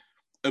like,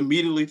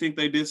 immediately think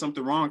they did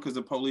something wrong because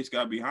the police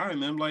got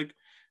behind them. Like,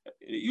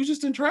 you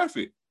just in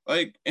traffic,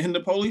 like, and the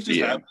police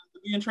just happen to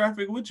be in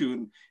traffic with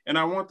you. And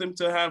I want them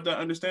to have that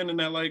understanding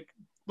that, like,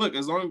 look,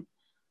 as long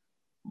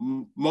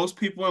most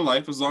people in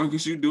life, as long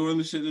as you're doing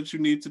the shit that you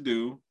need to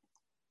do,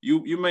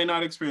 you may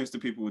not experience the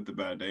people with the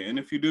bad day. And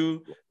if you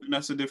do, then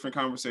that's a different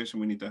conversation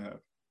we need to have.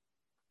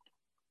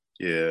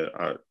 Yeah,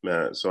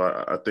 man. So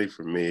I think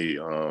for me,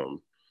 I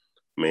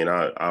mean,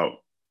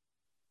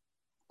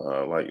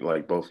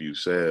 like both of you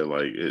said,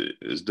 like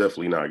it's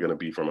definitely not going to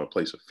be from a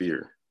place of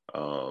fear.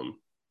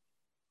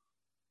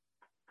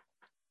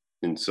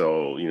 And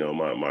so, you know,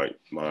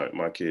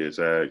 my kids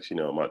ask, you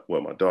know,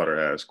 my daughter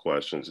asks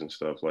questions and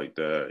stuff like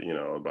that, you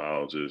know,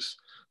 about just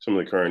some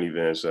of the current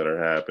events that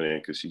are happening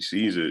because she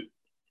sees it,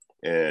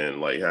 and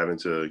like having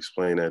to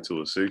explain that to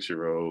a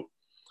 6-year-old.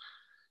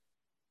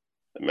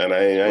 Man,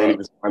 I ain't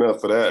even sign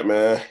up for that,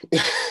 man.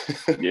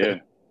 Yeah.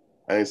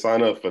 I ain't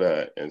sign up for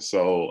that. And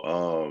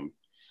so,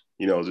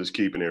 you know, just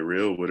keeping it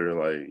real with her,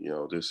 like, you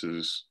know, this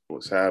is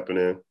what's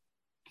happening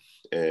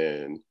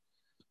and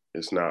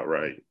it's not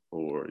right.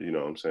 Or, you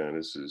know what I'm saying?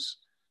 This is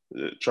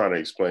trying to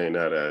explain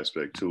that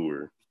aspect to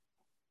her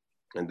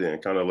and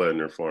then kind of letting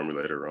her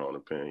formulate her own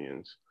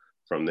opinions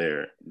from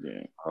there.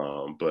 Yeah.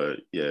 But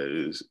yeah,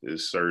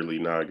 it's certainly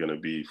not going to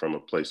be from a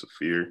place of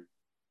fear.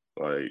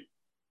 Like,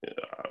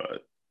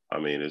 I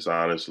mean, it's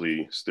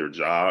their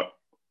job.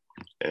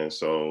 And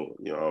so,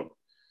 you know,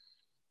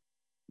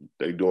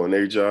 they doing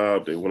their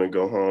job. They want to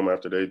go home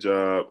after their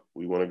job.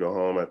 We want to go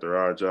home after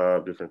our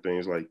job, different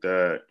things like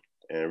that,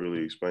 and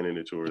really explaining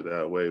it to her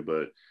that way.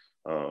 But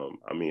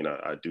I mean,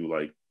 I do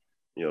like,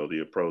 you know, the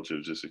approach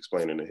of just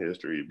explaining the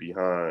history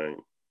behind,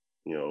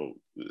 you know,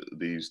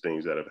 these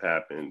things that have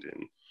happened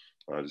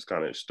and just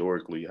kind of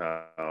historically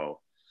how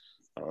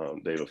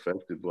they've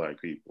affected Black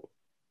people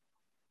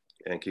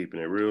and keeping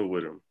it real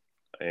with them.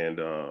 And,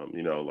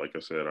 you know, like I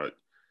said, I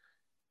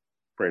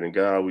pray to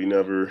God we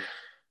never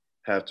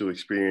have to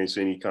experience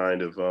any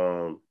kind of,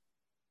 you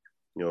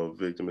know,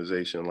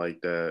 victimization like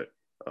that,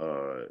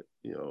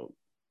 you know,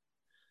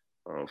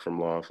 from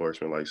law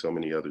enforcement like so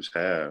many others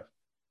have.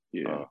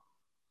 Yeah.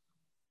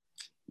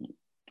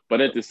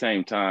 But at the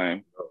same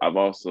time, I've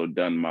also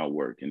done my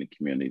work in the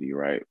community,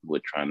 right?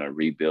 With trying to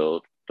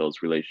rebuild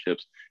those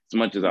relationships. As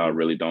much as I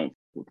really don't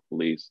with the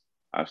police,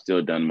 I've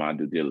still done my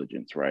due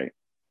diligence, right?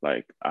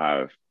 Like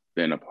I've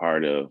been a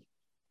part of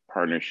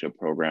partnership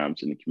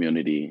programs in the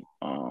community,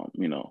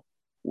 you know,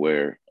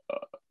 where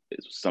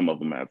some of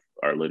them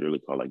are literally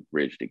called like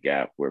Bridge the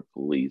Gap, where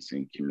police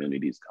and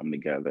communities come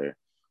together.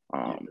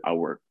 I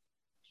work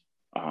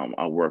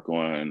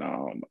on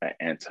an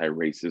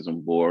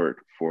anti-racism board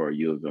for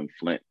U of M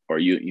Flint or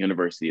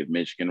University of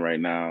Michigan right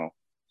now,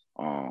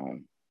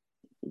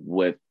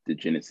 with the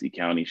Genesee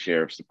County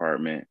Sheriff's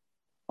Department,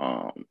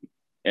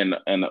 and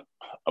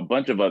a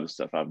bunch of other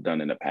stuff I've done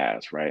in the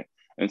past, right?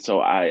 And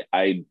so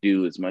I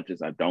do, as much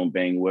as I don't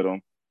bang with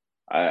them,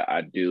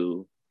 I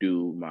do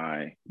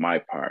my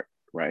part,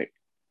 right,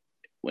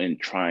 in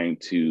trying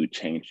to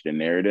change the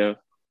narrative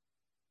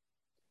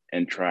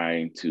and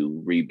trying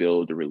to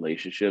rebuild the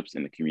relationships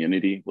in the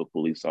community with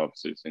police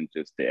officers and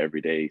just the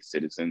everyday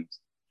citizens.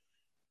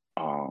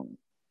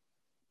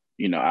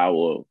 You know, I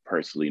will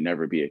personally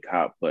never be a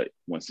cop, but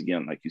once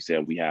again, like you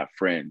said, we have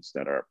friends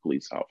that are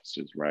police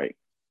officers, right?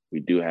 We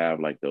do have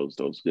like those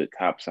good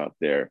cops out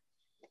there.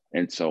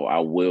 And so I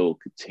will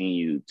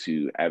continue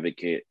to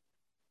advocate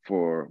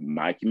for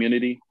my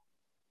community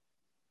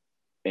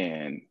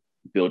and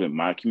building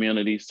my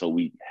community so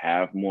we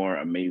have more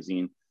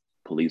amazing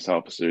police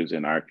officers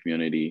in our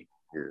community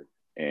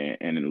and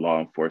in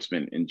law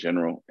enforcement in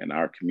general in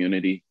our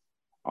community.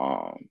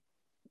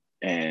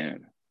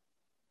 And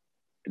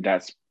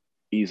that's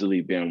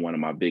easily been one of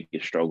my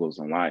biggest struggles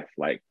in life,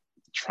 like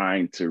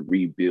trying to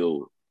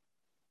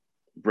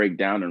break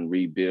down and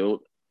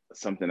rebuild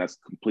something that's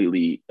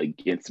completely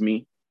against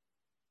me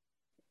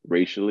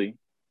racially,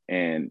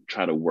 and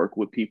try to work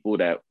with people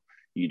that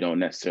you don't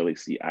necessarily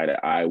see eye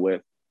to eye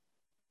with,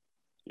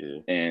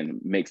 and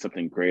make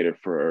something greater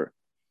for,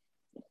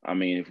 I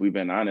mean, if we've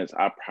been honest,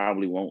 I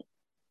probably won't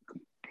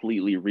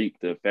completely reap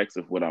the effects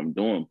of what I'm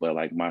doing, but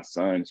like my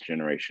son's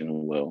generation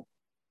will,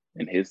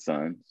 and his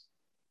sons.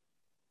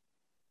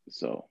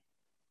 So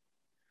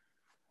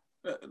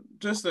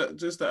just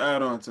to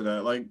add on to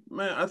that, like,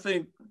 man, I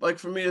think like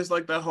for me it's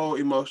like that whole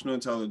emotional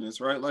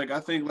intelligence, right? Like I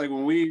think like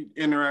when we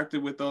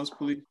interacted with those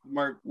police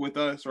with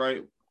us,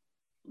 right,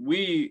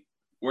 we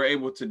were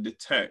able to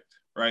detect,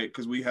 right,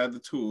 because we had the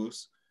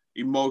tools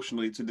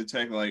emotionally to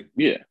detect like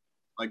he's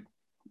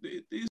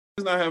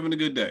not having a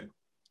good day.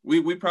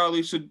 We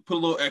probably should put a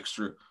little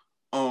extra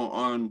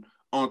on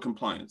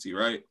compliancy,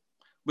 right?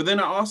 But then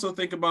I also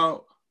think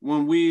about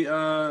when we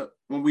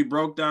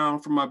broke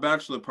down from my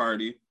bachelor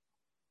party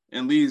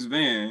in Lee's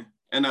van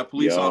and that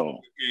police officer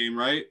came,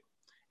 right?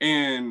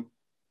 And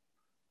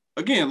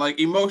again, like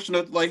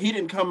emotional, like he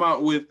didn't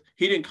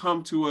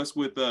come to us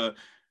with an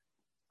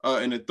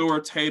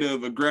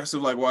authoritative,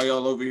 aggressive, like, why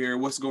y'all over here?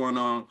 What's going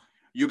on?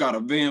 You got a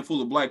van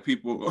full of Black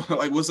people.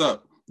 Like, what's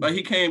up? Like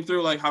he came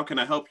through like, how can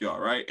I help y'all,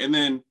 right? And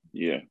then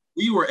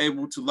we were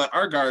able to let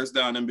our guards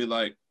down and be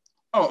like,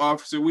 oh,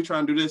 officer, we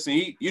trying to do this, and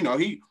he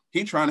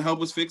trying to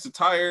help us fix a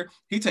tire.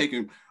 He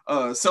taking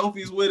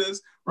selfies with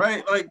us,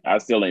 right? Like I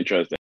still ain't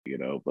trust that,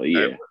 but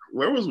yeah. Hey,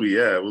 where was we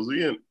at? Was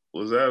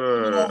that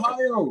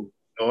Ohio?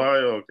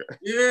 Ohio, okay.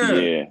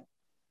 Yeah.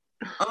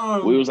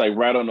 We was like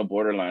right on the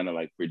borderline of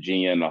like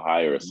Virginia and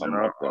Ohio or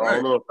something like that. I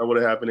don't know if that would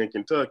have happened in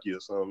Kentucky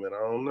or something. I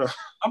don't know.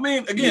 I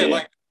mean, again,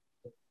 like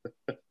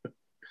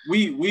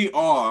we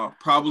all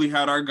probably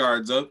had our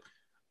guards up,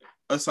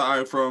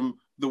 aside from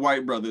the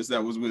white brothers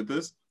that was with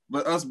us.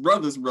 But us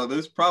brothers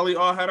probably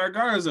all had our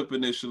guards up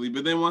initially.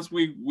 But then once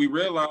we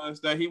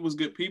realized that he was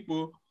good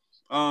people,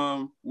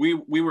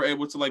 we were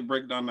able to like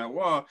break down that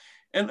wall.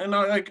 And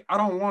I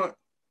don't want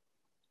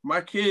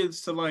my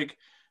kids to like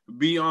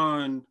be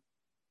on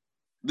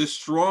the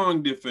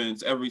strong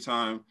defense every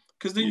time,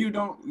 because then you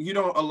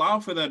don't allow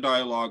for that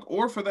dialogue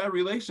or for that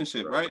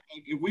relationship, right?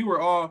 Like if we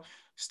were all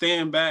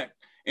staying back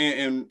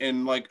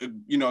and like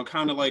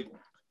kind of like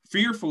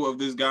fearful of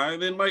this guy,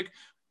 then like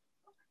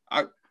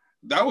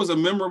that was a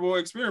memorable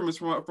experience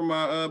from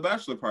my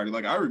bachelor party.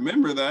 Like I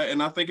remember that,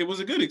 and I think it was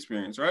a good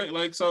experience, right?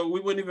 Like so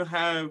we wouldn't even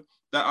have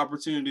that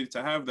opportunity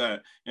to have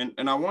that,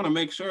 and I want to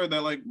make sure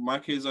that like my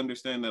kids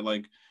understand that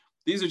like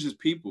these are just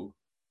people,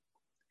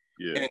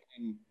 and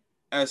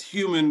as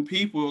human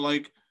people,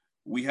 like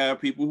we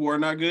have people who are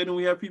not good and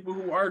we have people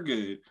who are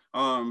good.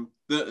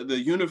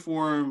 The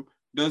uniform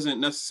doesn't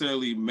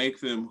necessarily make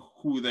them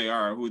who they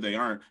are, who they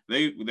aren't.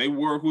 They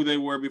were who they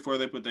were before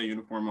they put that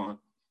uniform on.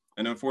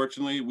 And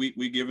unfortunately,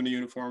 we given the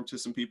uniform to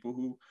some people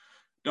who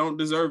don't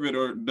deserve it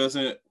or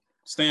doesn't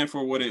stand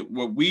for what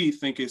we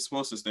think it's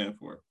supposed to stand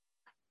for.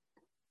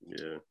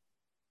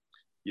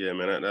 Yeah,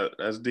 man,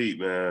 that's deep,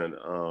 man.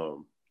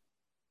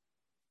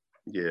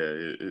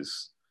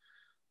 It's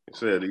like I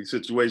said, these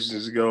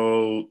situations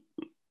go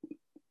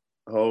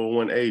a whole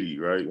 180,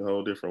 right? A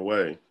whole different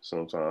way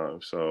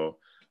sometimes. So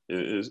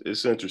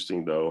it's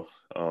interesting though.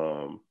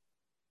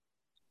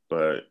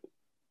 But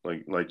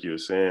like you're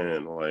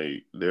saying,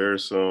 like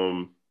there's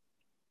some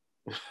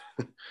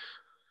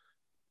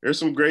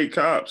great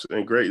cops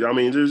and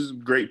there's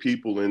great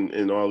people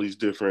in all these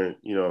different,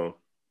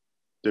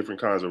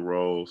 different kinds of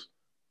roles.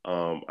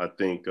 I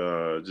think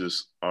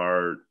just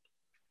our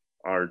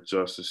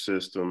justice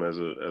system as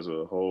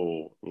a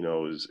whole,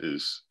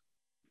 is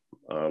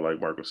like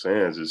Mark was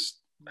saying,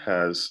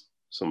 has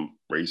some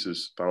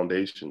racist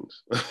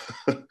foundations.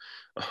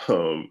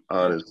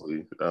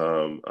 Honestly,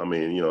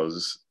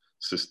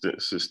 just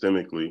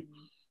systemically.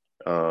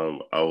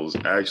 I was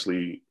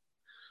actually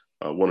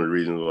one of the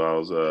reasons why I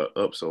was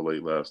up so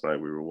late last night.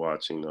 We were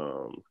watching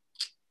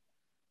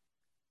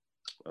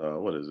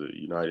what is it?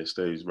 United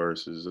States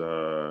versus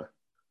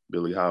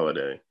Billie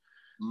Holiday.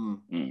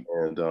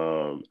 And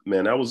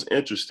man, that was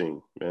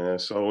interesting, man.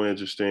 So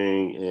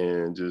interesting,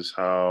 and just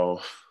how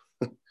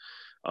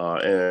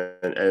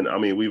and I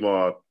mean, we've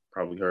all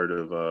probably heard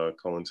of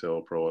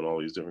COINTELPRO and all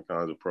these different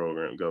kinds of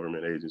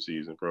government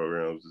agencies and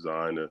programs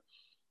designed to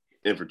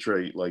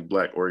infiltrate like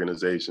Black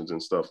organizations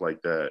and stuff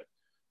like that.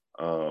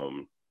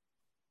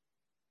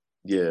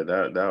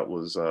 That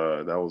was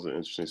an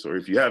interesting story.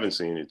 If you haven't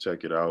seen it,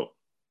 check it out.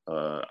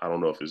 I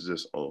don't know if it's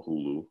just on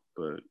Hulu,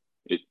 but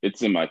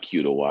it's in my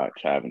queue to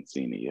watch. I haven't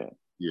seen it yet.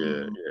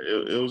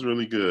 It was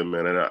really good,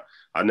 man. And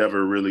I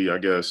never really, I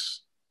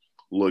guess,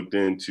 looked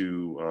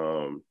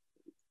into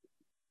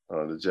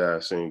the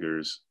jazz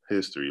singer's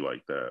history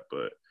like that,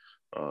 but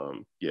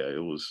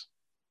it was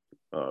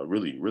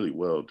really, really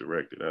well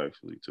directed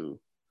actually too.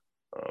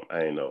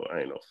 I ain't no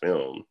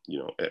film,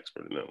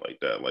 expert and nothing like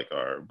that, like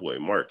our boy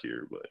Mark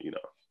here, but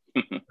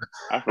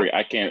I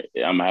forget.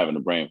 I'm having a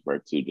brain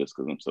fart too, just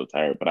because I'm so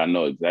tired. But I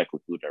know exactly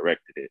who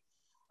directed it.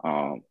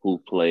 Who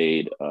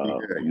played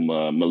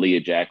Malia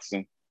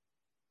Jackson?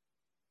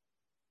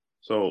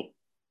 So,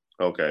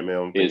 okay,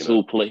 man.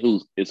 Who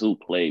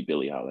played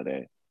Billie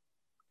Holiday?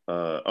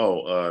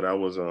 That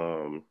was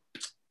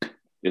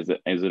Isn't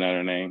that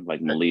her name?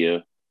 Like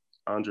Malia?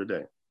 Andra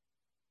Day.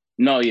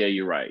 No, yeah,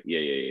 you're right.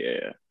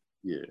 Yeah.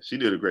 Yeah, she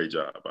did a great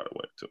job, by the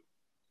way, too.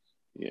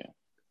 Yeah,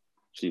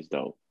 she's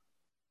dope.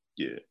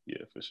 Yeah,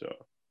 for sure.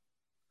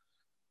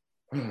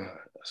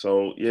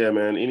 So yeah,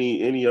 man.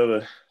 Any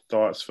other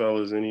thoughts,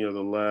 fellas? Any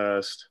other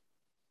last,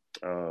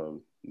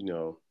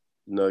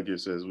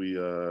 nuggets as we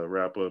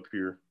wrap up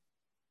here?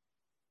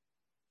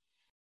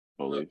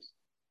 Police.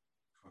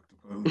 Fuck the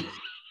police.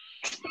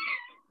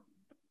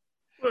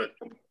 But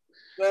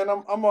man,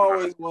 I'm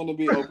always going to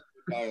be open to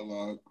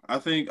dialogue. I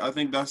think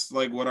that's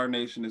like what our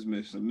nation is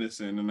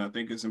missing, and I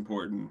think it's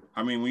important.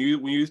 I mean, when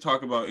you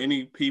talk about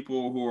any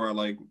people who are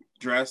like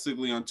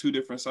drastically on two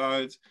different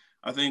sides,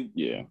 I think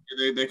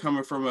they're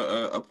coming from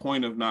a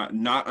point of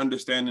not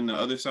understanding the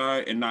other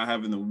side and not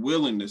having the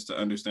willingness to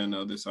understand the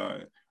other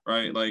side,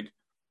 right? Like,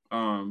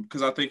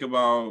 because I think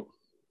about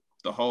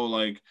the whole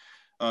like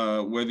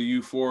whether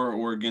you for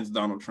or against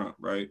Donald Trump,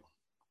 right?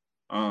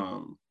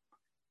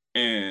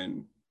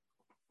 And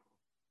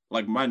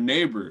like my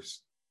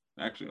neighbors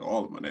Actually,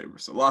 all of my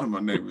neighbors, a lot of my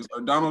neighbors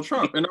are Donald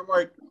Trump. And I'm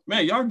like,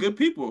 man, y'all good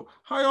people.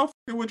 How y'all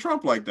fucking with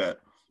Trump like that?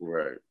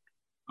 Right.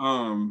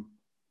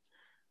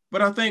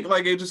 But I think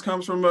like it just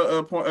comes from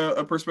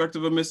a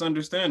perspective of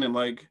misunderstanding.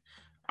 Like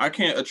I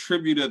can't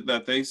attribute it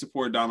that they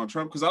support Donald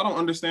Trump because I don't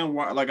understand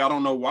why. Like I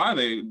don't know why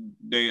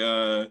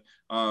they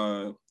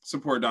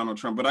support Donald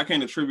Trump, but I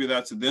can't attribute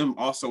that to them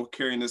also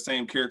carrying the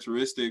same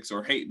characteristics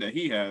or hate that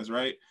he has,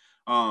 right?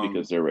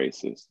 Because they're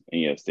racist,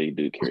 and yes, they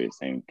do carry the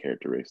same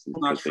characteristics.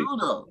 That's not true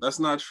though. That's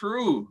not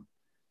true.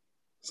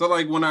 So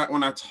like when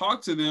I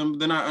talk to them,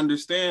 then I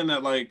understand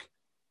that like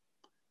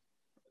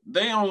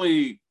they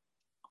only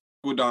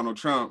with Donald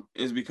Trump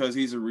is because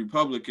he's a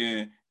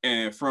Republican,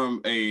 and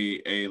from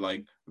a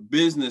like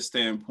business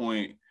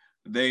standpoint,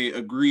 they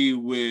agree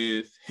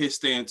with his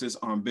stances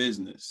on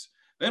business.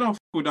 They don't fuck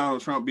with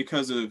Donald Trump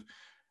because of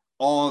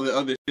all the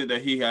other shit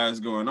that he has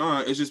going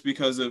on. It's just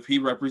because of he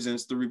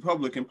represents the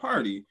Republican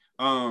Party.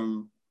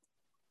 And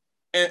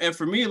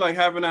for me, like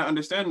having that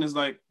understanding is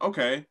like,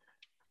 okay,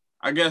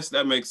 I guess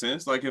that makes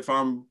sense. Like if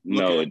I'm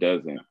no, it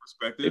doesn't.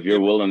 Perspective, if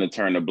you're willing to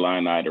turn a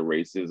blind eye to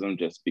racism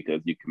just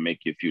because you can make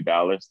you a few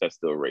dollars, that's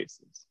still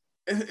racist.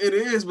 It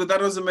is, but that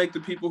doesn't make the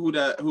people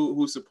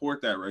who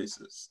support that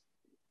racist.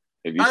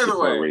 If you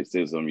support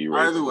racism, you're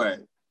racist. Either way,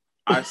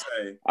 I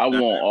say I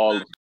want all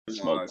the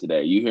smoke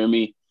today. You hear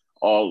me?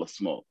 All the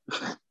smoke.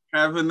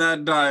 Having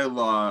that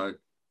dialogue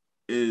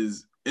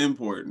is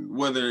important,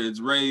 whether it's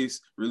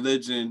race,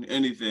 religion,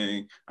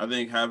 anything. I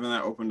think having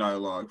that open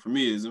dialogue for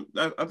me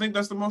I think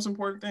that's the most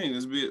important thing.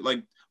 Is be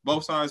like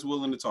both sides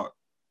willing to talk.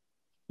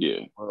 Yeah.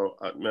 Well,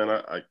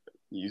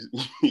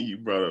 you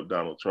brought up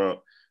Donald Trump.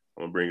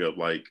 I'm gonna bring up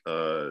like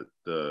the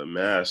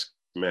mask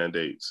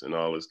mandates and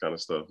all this kind of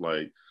stuff.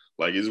 Like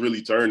it's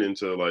really turned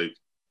into like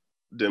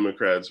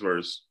Democrats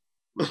versus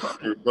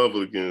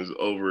Republicans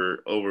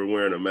over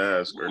wearing a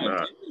mask or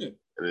not, and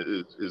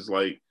it's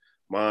like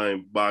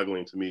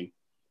mind-boggling to me.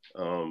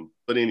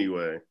 But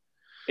anyway,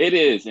 it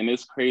is, and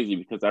it's crazy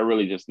because I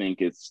really just think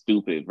it's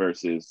stupid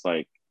versus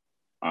like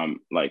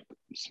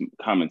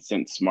common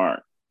sense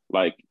smart.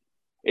 Like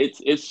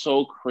it's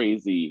so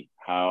crazy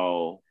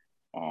how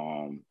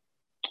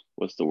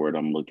what's the word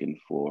I'm looking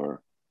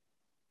for?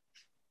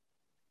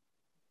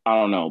 I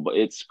don't know, but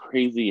it's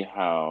crazy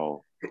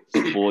how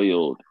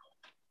spoiled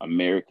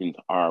Americans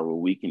are where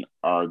we can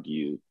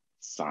argue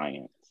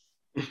science.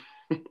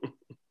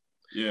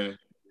 Yeah.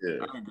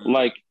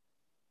 Like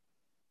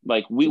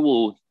they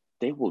will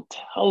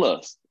tell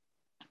us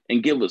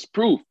and give us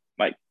proof.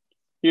 Like,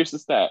 here's the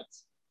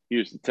stats,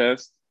 here's the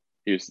test,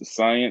 here's the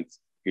science,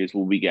 here's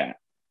what we got.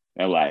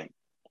 They're like,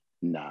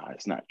 nah,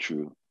 it's not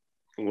true.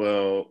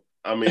 Well,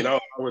 I mean, I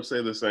would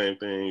say the same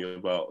thing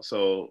about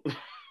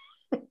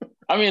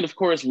I mean, of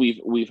course,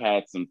 we've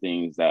had some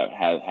things that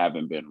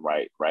haven't been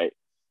right,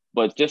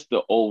 but just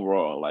the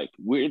overall, like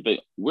we're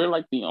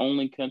like the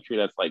only country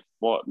that's like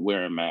fought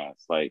wearing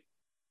masks. Like,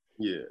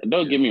 yeah,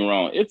 don't get me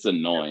wrong, it's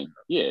annoying.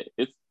 Yeah,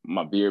 it's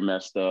my beard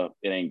messed up.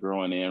 It ain't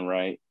growing in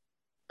right.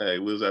 Hey,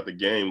 we was at the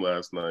game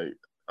last night.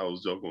 I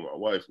was joking with my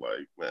wife,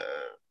 like, man,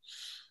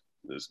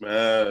 this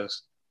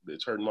mask,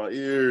 it's hurting my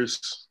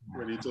ears.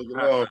 Ready to take it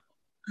off.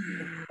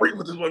 Wait,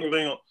 put this fucking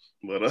thing on.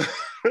 But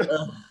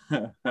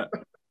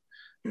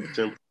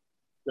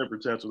temper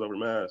tantrums over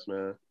masks,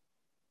 man.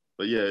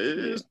 But yeah,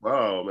 it's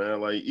wow, man.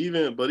 Like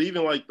even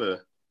like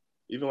the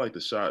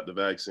shot, the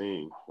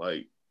vaccine,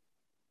 like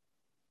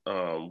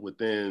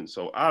within,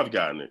 so I've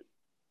gotten it,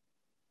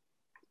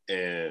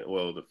 and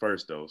well, the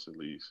first dose at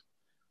least,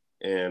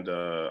 and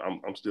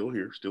I'm still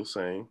here, still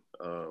sane.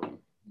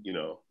 You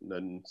know,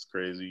 nothing's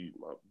crazy.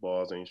 My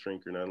balls ain't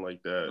shrink or nothing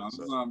like that. Not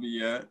a zombie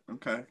yet.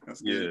 Okay,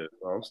 that's good.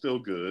 Yeah, I'm still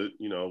good.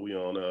 You know, we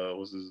on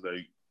what's this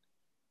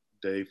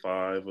day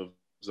 5 of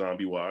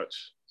zombie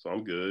watch, so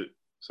I'm good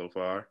so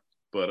far.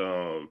 But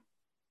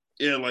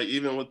yeah, like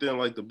even within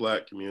like the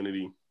Black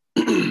community,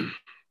 like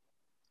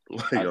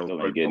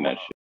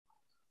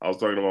I was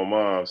talking to my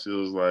mom. She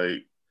was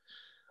like,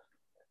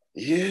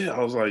 "Yeah,"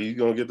 I was like, "You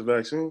gonna get the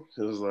vaccine?"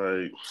 She was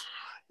like,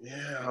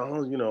 "Yeah, I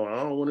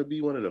don't want to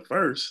be one of the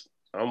first."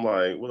 I'm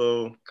like,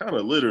 "Well, kind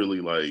of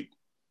literally, like,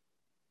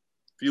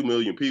 a few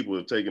million people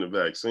have taken the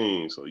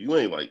vaccine, so you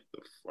ain't like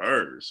the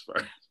first."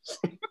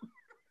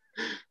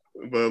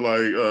 But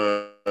like,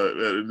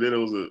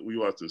 then we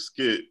watched a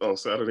skit on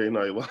Saturday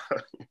Night Live,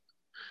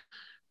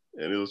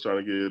 and it was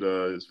trying to get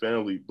his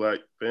Black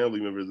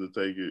family members to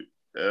take it,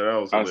 and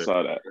I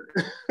saw that.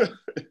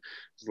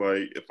 It's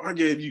like, if I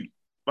gave you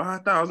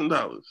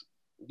 $5,000,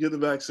 get the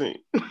vaccine.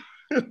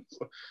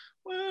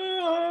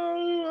 Well,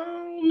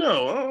 I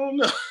don't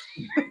know.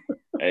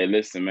 Hey,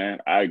 listen, man,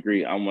 I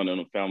agree. I'm one of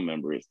them family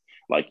members.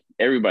 Like,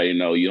 everybody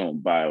know you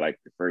don't buy like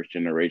the first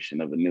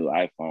generation of a new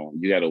iPhone.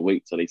 You got to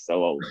wait till they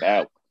sell all the bad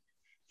ones,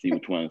 see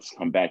which ones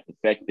come back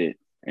defected,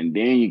 and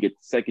then you get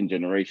the second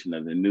generation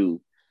of the new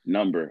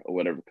number or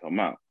whatever come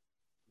out.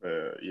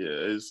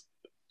 Yeah,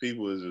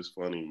 people is just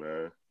funny,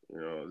 man.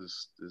 You know,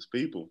 it's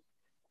people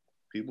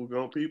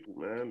gonna people,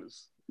 man.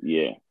 It's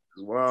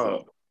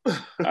wild. So,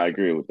 I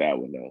agree with that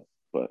one though,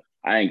 but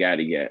I ain't got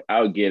it yet.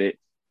 I'll get it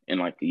in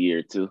like a year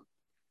or two.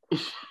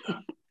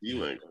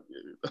 You ain't gonna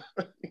get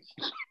it.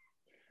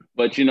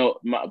 But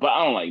but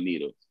I don't like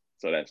needles,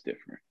 so that's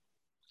different.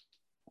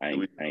 I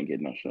ain't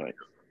getting no shots.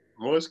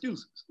 More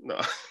excuses. No.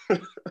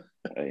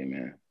 Hey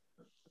man,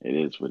 it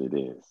is what it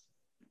is.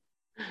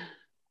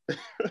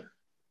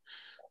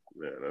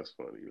 Man, that's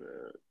funny,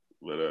 man.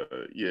 But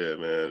yeah,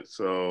 man.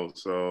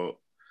 So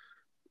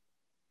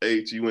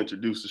H, you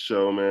introduced the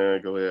show,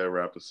 man. Go ahead,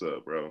 wrap us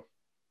up, bro.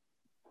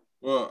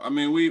 Well, I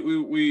mean,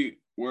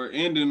 we're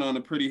ending on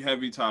a pretty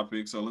heavy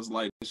topic, so let's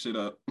lighten this shit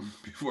up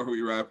before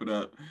we wrap it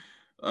up.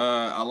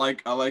 I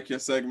like your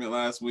segment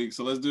last week,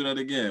 so let's do that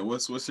again.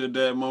 What's your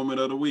dad moment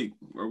of the week?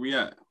 Where we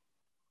at?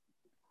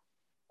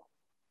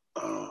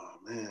 Oh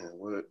man,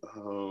 what?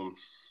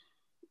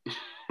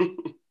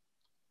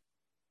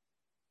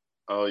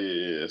 Oh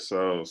yeah.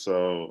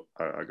 So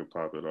I could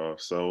pop it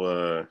off.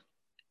 So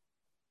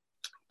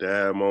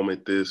dad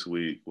moment this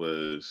week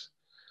was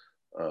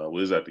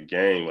we was at the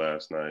game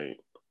last night,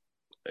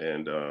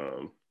 and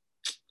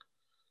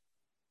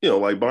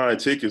like buying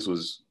tickets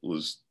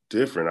was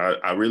different.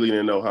 I really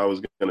didn't know how it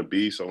was gonna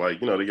be. So like,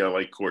 they got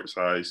like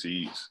courtside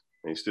seats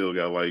and still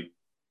got like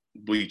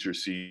bleacher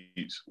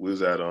seats. We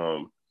was at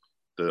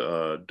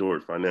the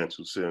Dort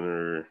Financial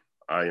Center,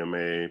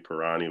 IMA,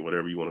 Pirani,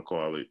 whatever you want to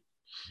call it.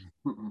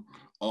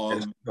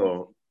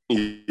 So,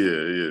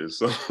 yeah.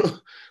 So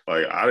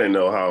like I didn't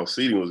know how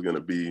seating was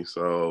gonna be.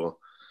 So,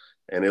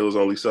 and it was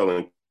only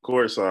selling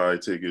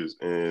courtside tickets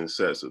in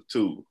sets of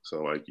 2.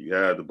 So like you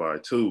had to buy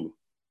 2.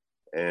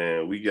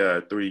 And we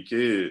got 3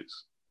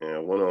 kids,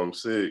 and one of them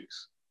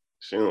 6.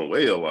 She don't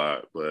weigh a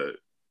lot, but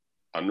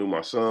I knew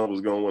my son was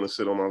gonna want to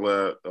sit on my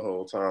lap the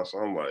whole time. So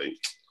I'm like,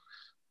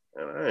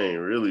 and I ain't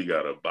really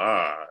gotta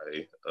buy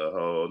a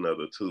whole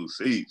another 2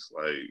 seats.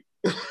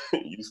 Like,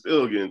 you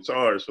still getting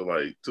charged for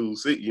like 2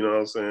 seats. You know what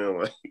I'm saying?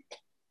 Like,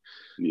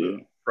 yeah,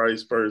 the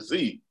price per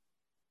seat.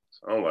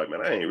 So I'm like,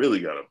 man, I ain't really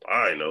gotta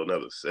buy no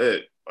another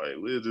set. Like,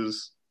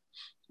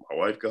 my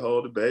wife could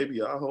hold the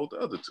baby, I'll hold the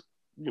other 2.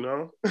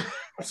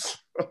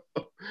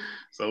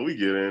 So we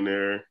get in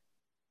there,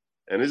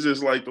 and it's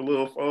just like the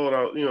little fold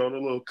out, the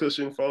little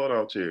cushion fold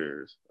out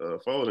chairs,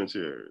 folding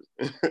chairs.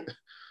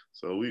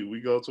 So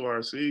we go to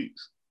our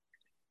seats,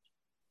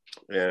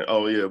 and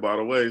oh yeah, by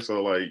the way,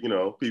 so like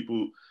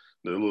people,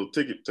 the little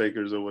ticket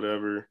takers or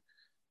whatever,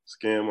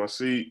 scan my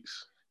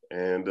seats,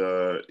 and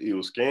he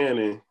was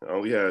scanning. I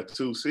only had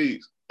 2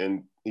 seats,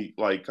 and he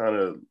like kind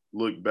of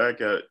looked back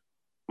at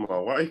my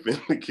wife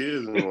and the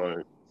kids and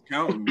like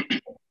counting.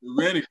 You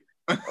ready?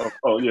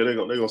 oh yeah, they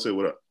gonna say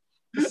what up.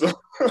 So,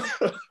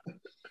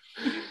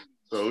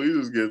 so we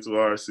just get to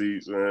our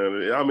seats,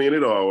 man. I mean,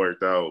 it all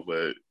worked out,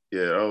 but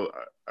yeah,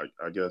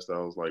 I guess that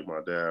was like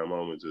my dad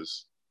moment,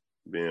 just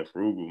being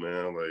frugal,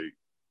 man. Like,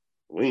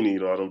 we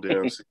need all them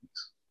damn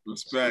seats.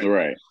 Respect.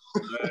 right.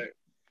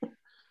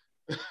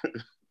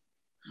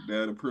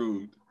 Dad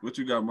approved. What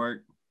you got,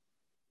 Mark?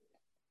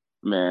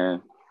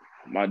 Man,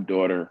 my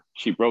daughter,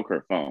 she broke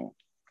her phone,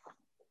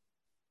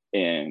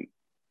 and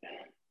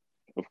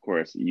of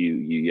course, you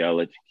yell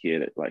at your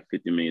kid like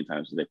 50 million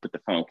times a day, put the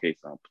phone case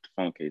on, put the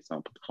phone case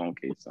on, put the phone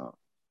case on.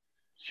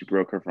 She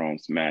broke her phone,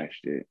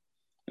 smashed it.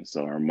 And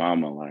so her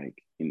mama,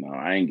 like,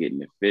 I ain't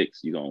getting it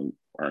fixed. You gonna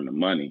earn the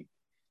money.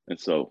 And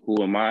so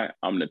who am I?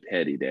 I'm the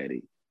petty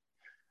daddy.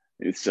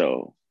 And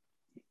so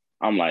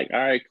I'm like, all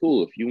right,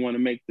 cool. If you want to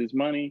make this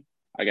money,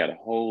 I got a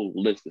whole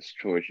list of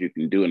chores you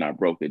can do. And I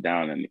broke it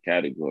down into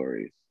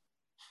categories.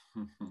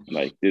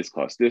 Like, this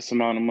costs this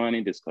amount of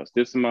money, this costs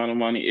this amount of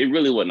money. It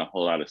really wasn't a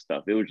whole lot of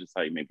stuff. It was just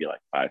like maybe like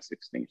 5,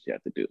 6 things you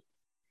had to do.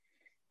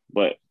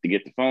 But to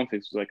get the phone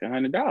fixed was like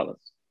 $100.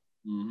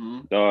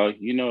 Mm-hmm. Dog,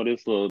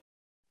 this little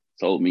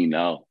told me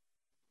no.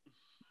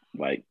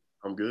 Like,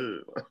 I'm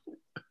good.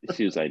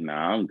 she was like,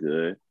 nah, I'm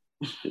good.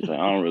 She's like,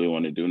 I don't really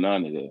want to do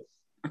none of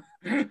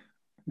this.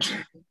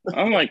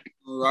 I'm like,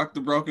 rock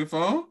the broken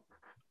phone?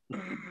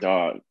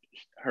 Dog,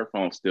 her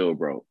phone still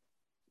broke.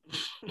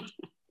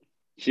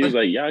 She was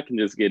like, y'all can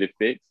just get it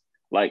fixed.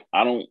 Like,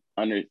 I don't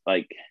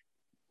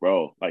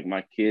bro, like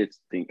my kids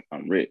think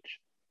I'm rich.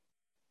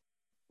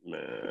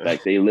 Man.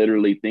 Like, they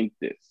literally think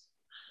this.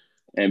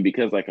 And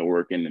because like I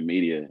work in the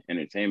media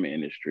entertainment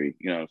industry,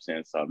 you know what I'm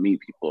saying? So I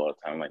meet people all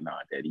the time like, nah,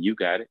 daddy, you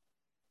got it.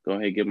 Go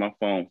ahead, get my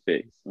phone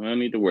fixed. I don't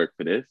need to work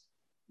for this.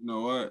 You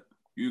know what?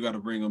 You got to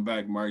bring them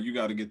back, Mark. You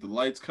got to get the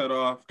lights cut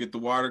off, get the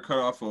water cut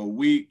off for a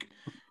week,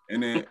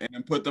 and then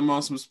put them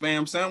on some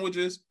Spam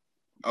sandwiches.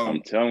 Oh,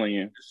 I'm telling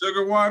you.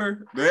 Sugar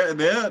water, they're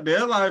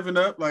liven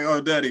up. Like,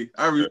 oh, daddy,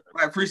 I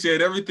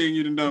appreciate everything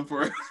you done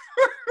for us.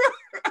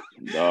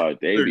 Dog,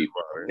 they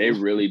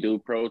really do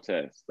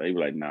protest. They be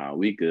like, nah,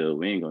 we good.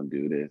 We ain't gonna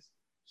do this.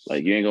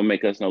 Like, you ain't gonna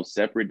make us no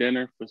separate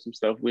dinner for some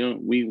stuff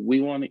we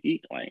want to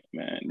eat. Like,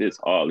 man,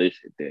 all this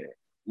shit there.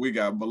 We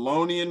got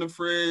bologna in the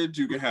fridge.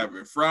 You can have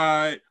it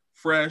fried,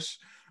 fresh,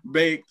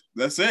 baked.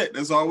 That's it.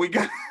 That's all we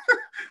got.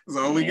 That's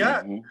all we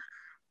got.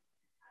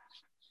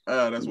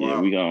 That's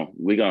wild. We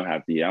gonna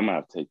have to. I'm gonna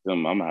have to take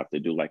them. I'm gonna have to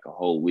do like a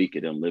whole week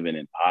of them living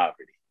in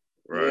poverty.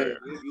 Right.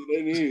 Yeah,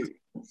 they need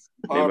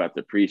They about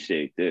to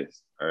appreciate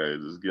this. Hey,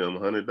 just give them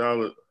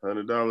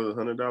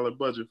 $100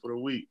 budget for the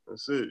week.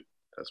 That's it.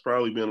 That's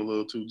probably been a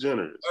little too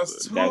generous.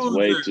 That's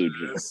way too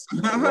generous.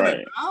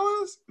 Right.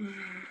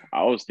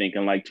 I was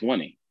thinking like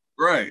 20.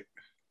 Right.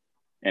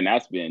 And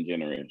that's being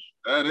generous.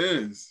 That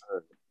is.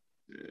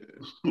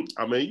 Yeah.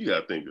 I mean, you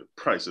gotta think of the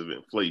price of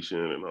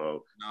inflation and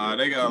all. Nah,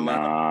 they got like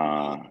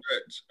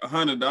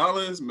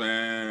 $100,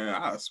 man.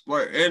 I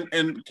swear.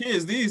 And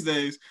kids these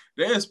days,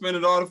 they'll spend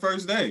it all the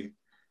first day.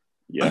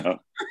 Yeah.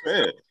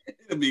 Man.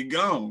 It'll be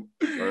gone.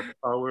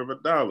 Power of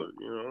 $1,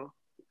 you know.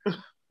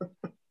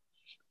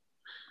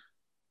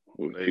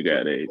 What you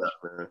got, Age?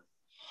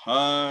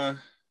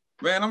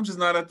 Man, I'm just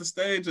not at the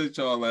stage that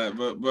y'all at.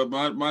 But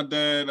my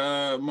dad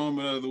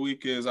moment of the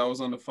week is I was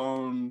on the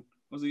phone,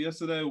 was it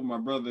yesterday, with my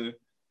brother,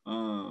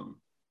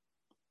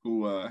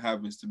 who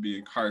happens to be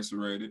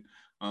incarcerated.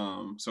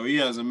 So he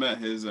hasn't met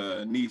his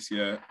niece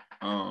yet.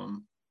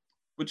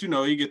 But you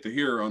know, you get to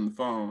hear her on the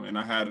phone, and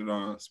I had it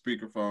on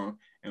speakerphone,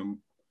 and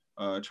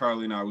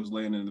Charlie and I was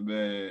laying in the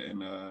bed,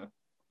 and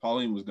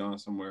Pauline was gone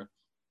somewhere.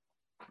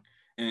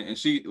 And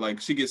she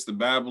gets to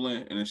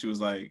babbling, and then she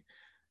was like,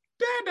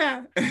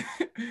 Dada.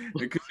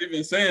 Because she's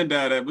been saying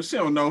Dada, but she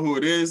don't know who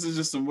it is. It's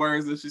just some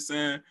words that she's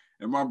saying.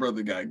 And my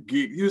brother got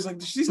geeked. He was like,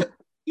 did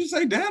you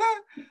say Dada?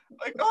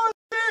 Like, oh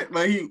shit.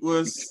 Like, he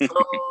was so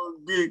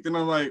geeked. And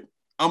I'm like,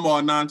 I'm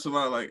all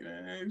nonchalant, like,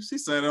 she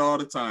said it all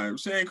the time.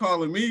 She ain't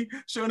calling me.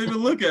 She don't even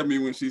look at me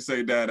when she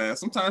say Dada.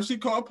 Sometimes she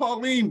call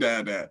Pauline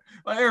Dada.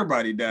 Like,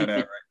 everybody Dada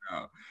right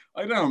now.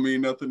 Like, that don't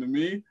mean nothing to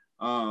me.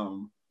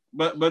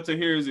 But to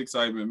hear his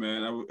excitement,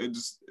 man,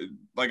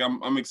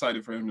 I'm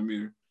excited for him to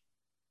meet her.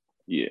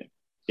 Yeah.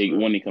 Hey,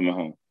 when he coming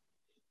home?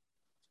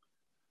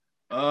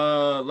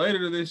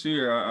 Later this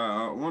year.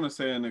 I want to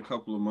say in a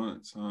couple of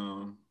months.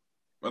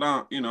 But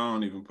I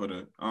don't even put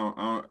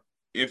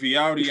if he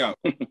out, he out.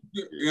 You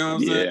know what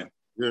I'm saying?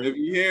 Yeah. If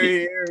he here, he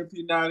here. If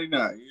he not, he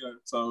not. Yeah.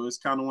 So it's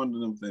kind of one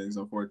of them things,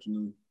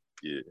 unfortunately.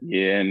 Yeah.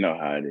 Yeah, I know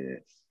how it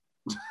is.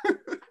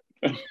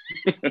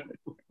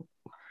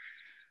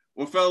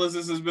 Well, fellas,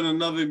 this has been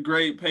another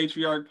great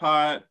Patriarch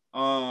Pod.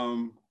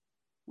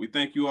 We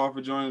thank you all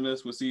for joining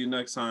us. We'll see you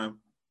next time.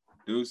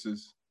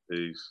 Deuces.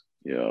 Peace.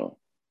 Yo.